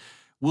lives,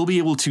 we'll be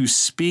able to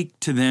speak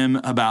to them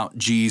about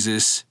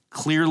Jesus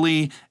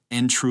clearly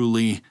and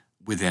truly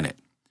within it.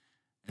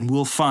 And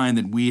we'll find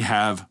that we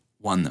have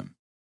won them.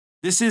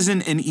 This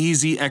isn't an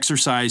easy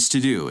exercise to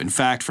do. In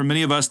fact, for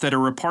many of us that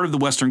are a part of the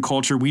Western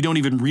culture, we don't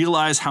even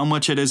realize how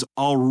much it has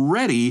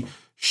already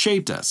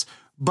shaped us.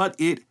 But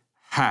it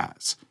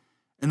has.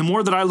 And the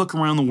more that I look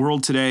around the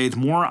world today, the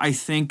more I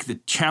think the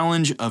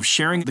challenge of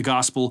sharing the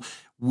gospel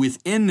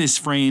within this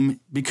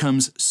frame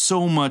becomes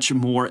so much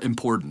more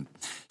important.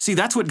 See,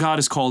 that's what God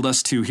has called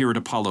us to here at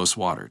Apollos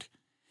Watered.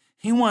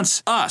 He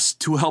wants us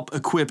to help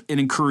equip and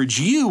encourage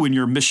you in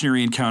your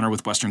missionary encounter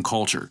with Western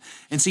culture.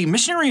 And see,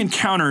 missionary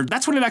encounter,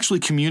 that's what it actually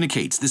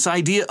communicates, this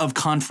idea of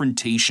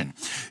confrontation.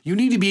 You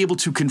need to be able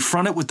to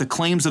confront it with the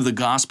claims of the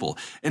gospel.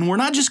 And we're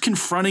not just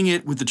confronting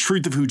it with the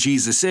truth of who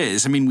Jesus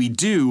is. I mean, we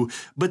do,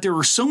 but there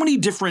are so many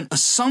different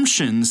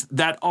assumptions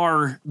that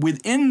are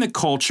within the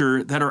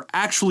culture that are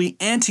actually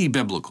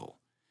anti-biblical,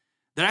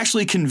 that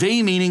actually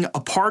convey meaning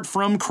apart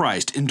from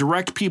Christ and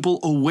direct people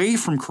away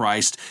from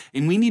Christ.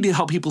 And we need to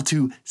help people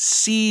to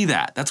see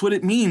that. That's what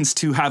it means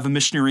to have a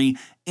missionary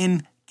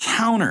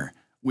encounter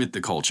with the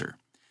culture.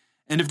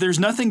 And if there's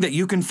nothing that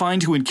you can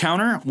find to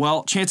encounter,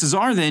 well, chances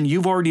are then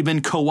you've already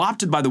been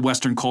co-opted by the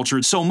Western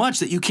culture so much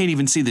that you can't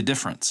even see the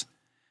difference.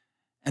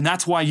 And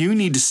that's why you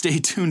need to stay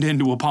tuned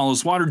into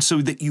Apollos Watered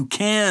so that you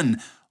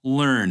can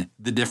learn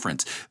the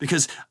difference.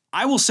 Because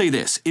I will say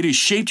this, it has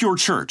shaped your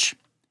church.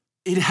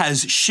 It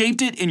has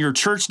shaped it, and your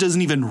church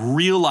doesn't even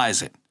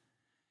realize it.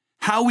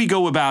 How we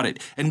go about it.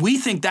 And we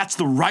think that's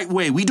the right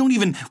way. We don't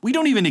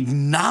even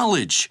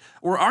acknowledge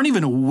or aren't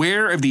even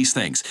aware of these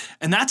things.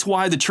 And that's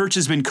why the church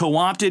has been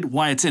co-opted,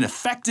 why it's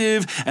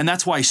ineffective, and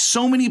that's why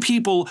so many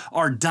people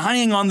are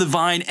dying on the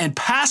vine and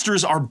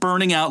pastors are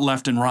burning out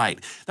left and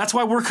right. That's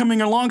why we're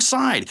coming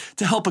alongside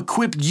to help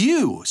equip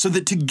you so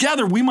that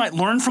together we might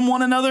learn from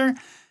one another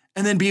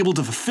and then be able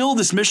to fulfill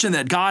this mission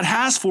that God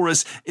has for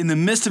us in the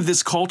midst of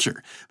this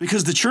culture.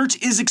 Because the church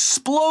is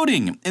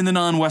exploding in the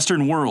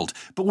non-Western world.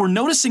 But we're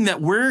noticing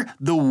that where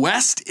the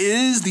West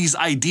is, these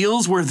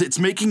ideals where it's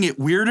making it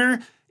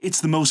weirder,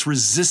 it's the most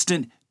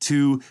resistant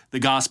to the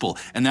gospel.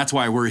 And that's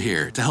why we're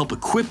here, to help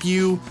equip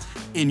you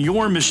in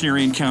your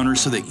missionary encounter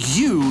so that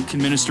you can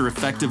minister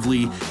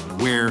effectively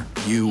where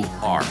you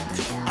are.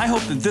 I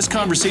hope that this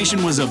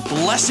conversation was a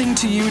blessing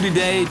to you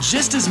today,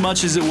 just as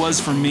much as it was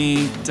for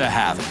me to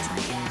have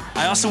it.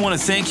 I also want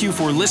to thank you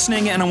for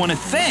listening, and I want to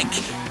thank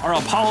our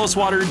Apollos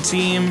Watered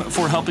team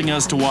for helping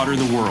us to water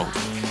the world.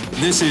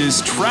 This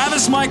is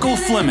Travis Michael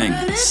Fleming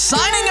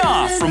signing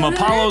off from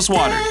Apollos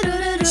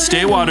Watered.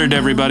 Stay watered,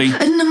 everybody.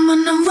 And I'm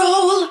on a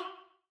roll.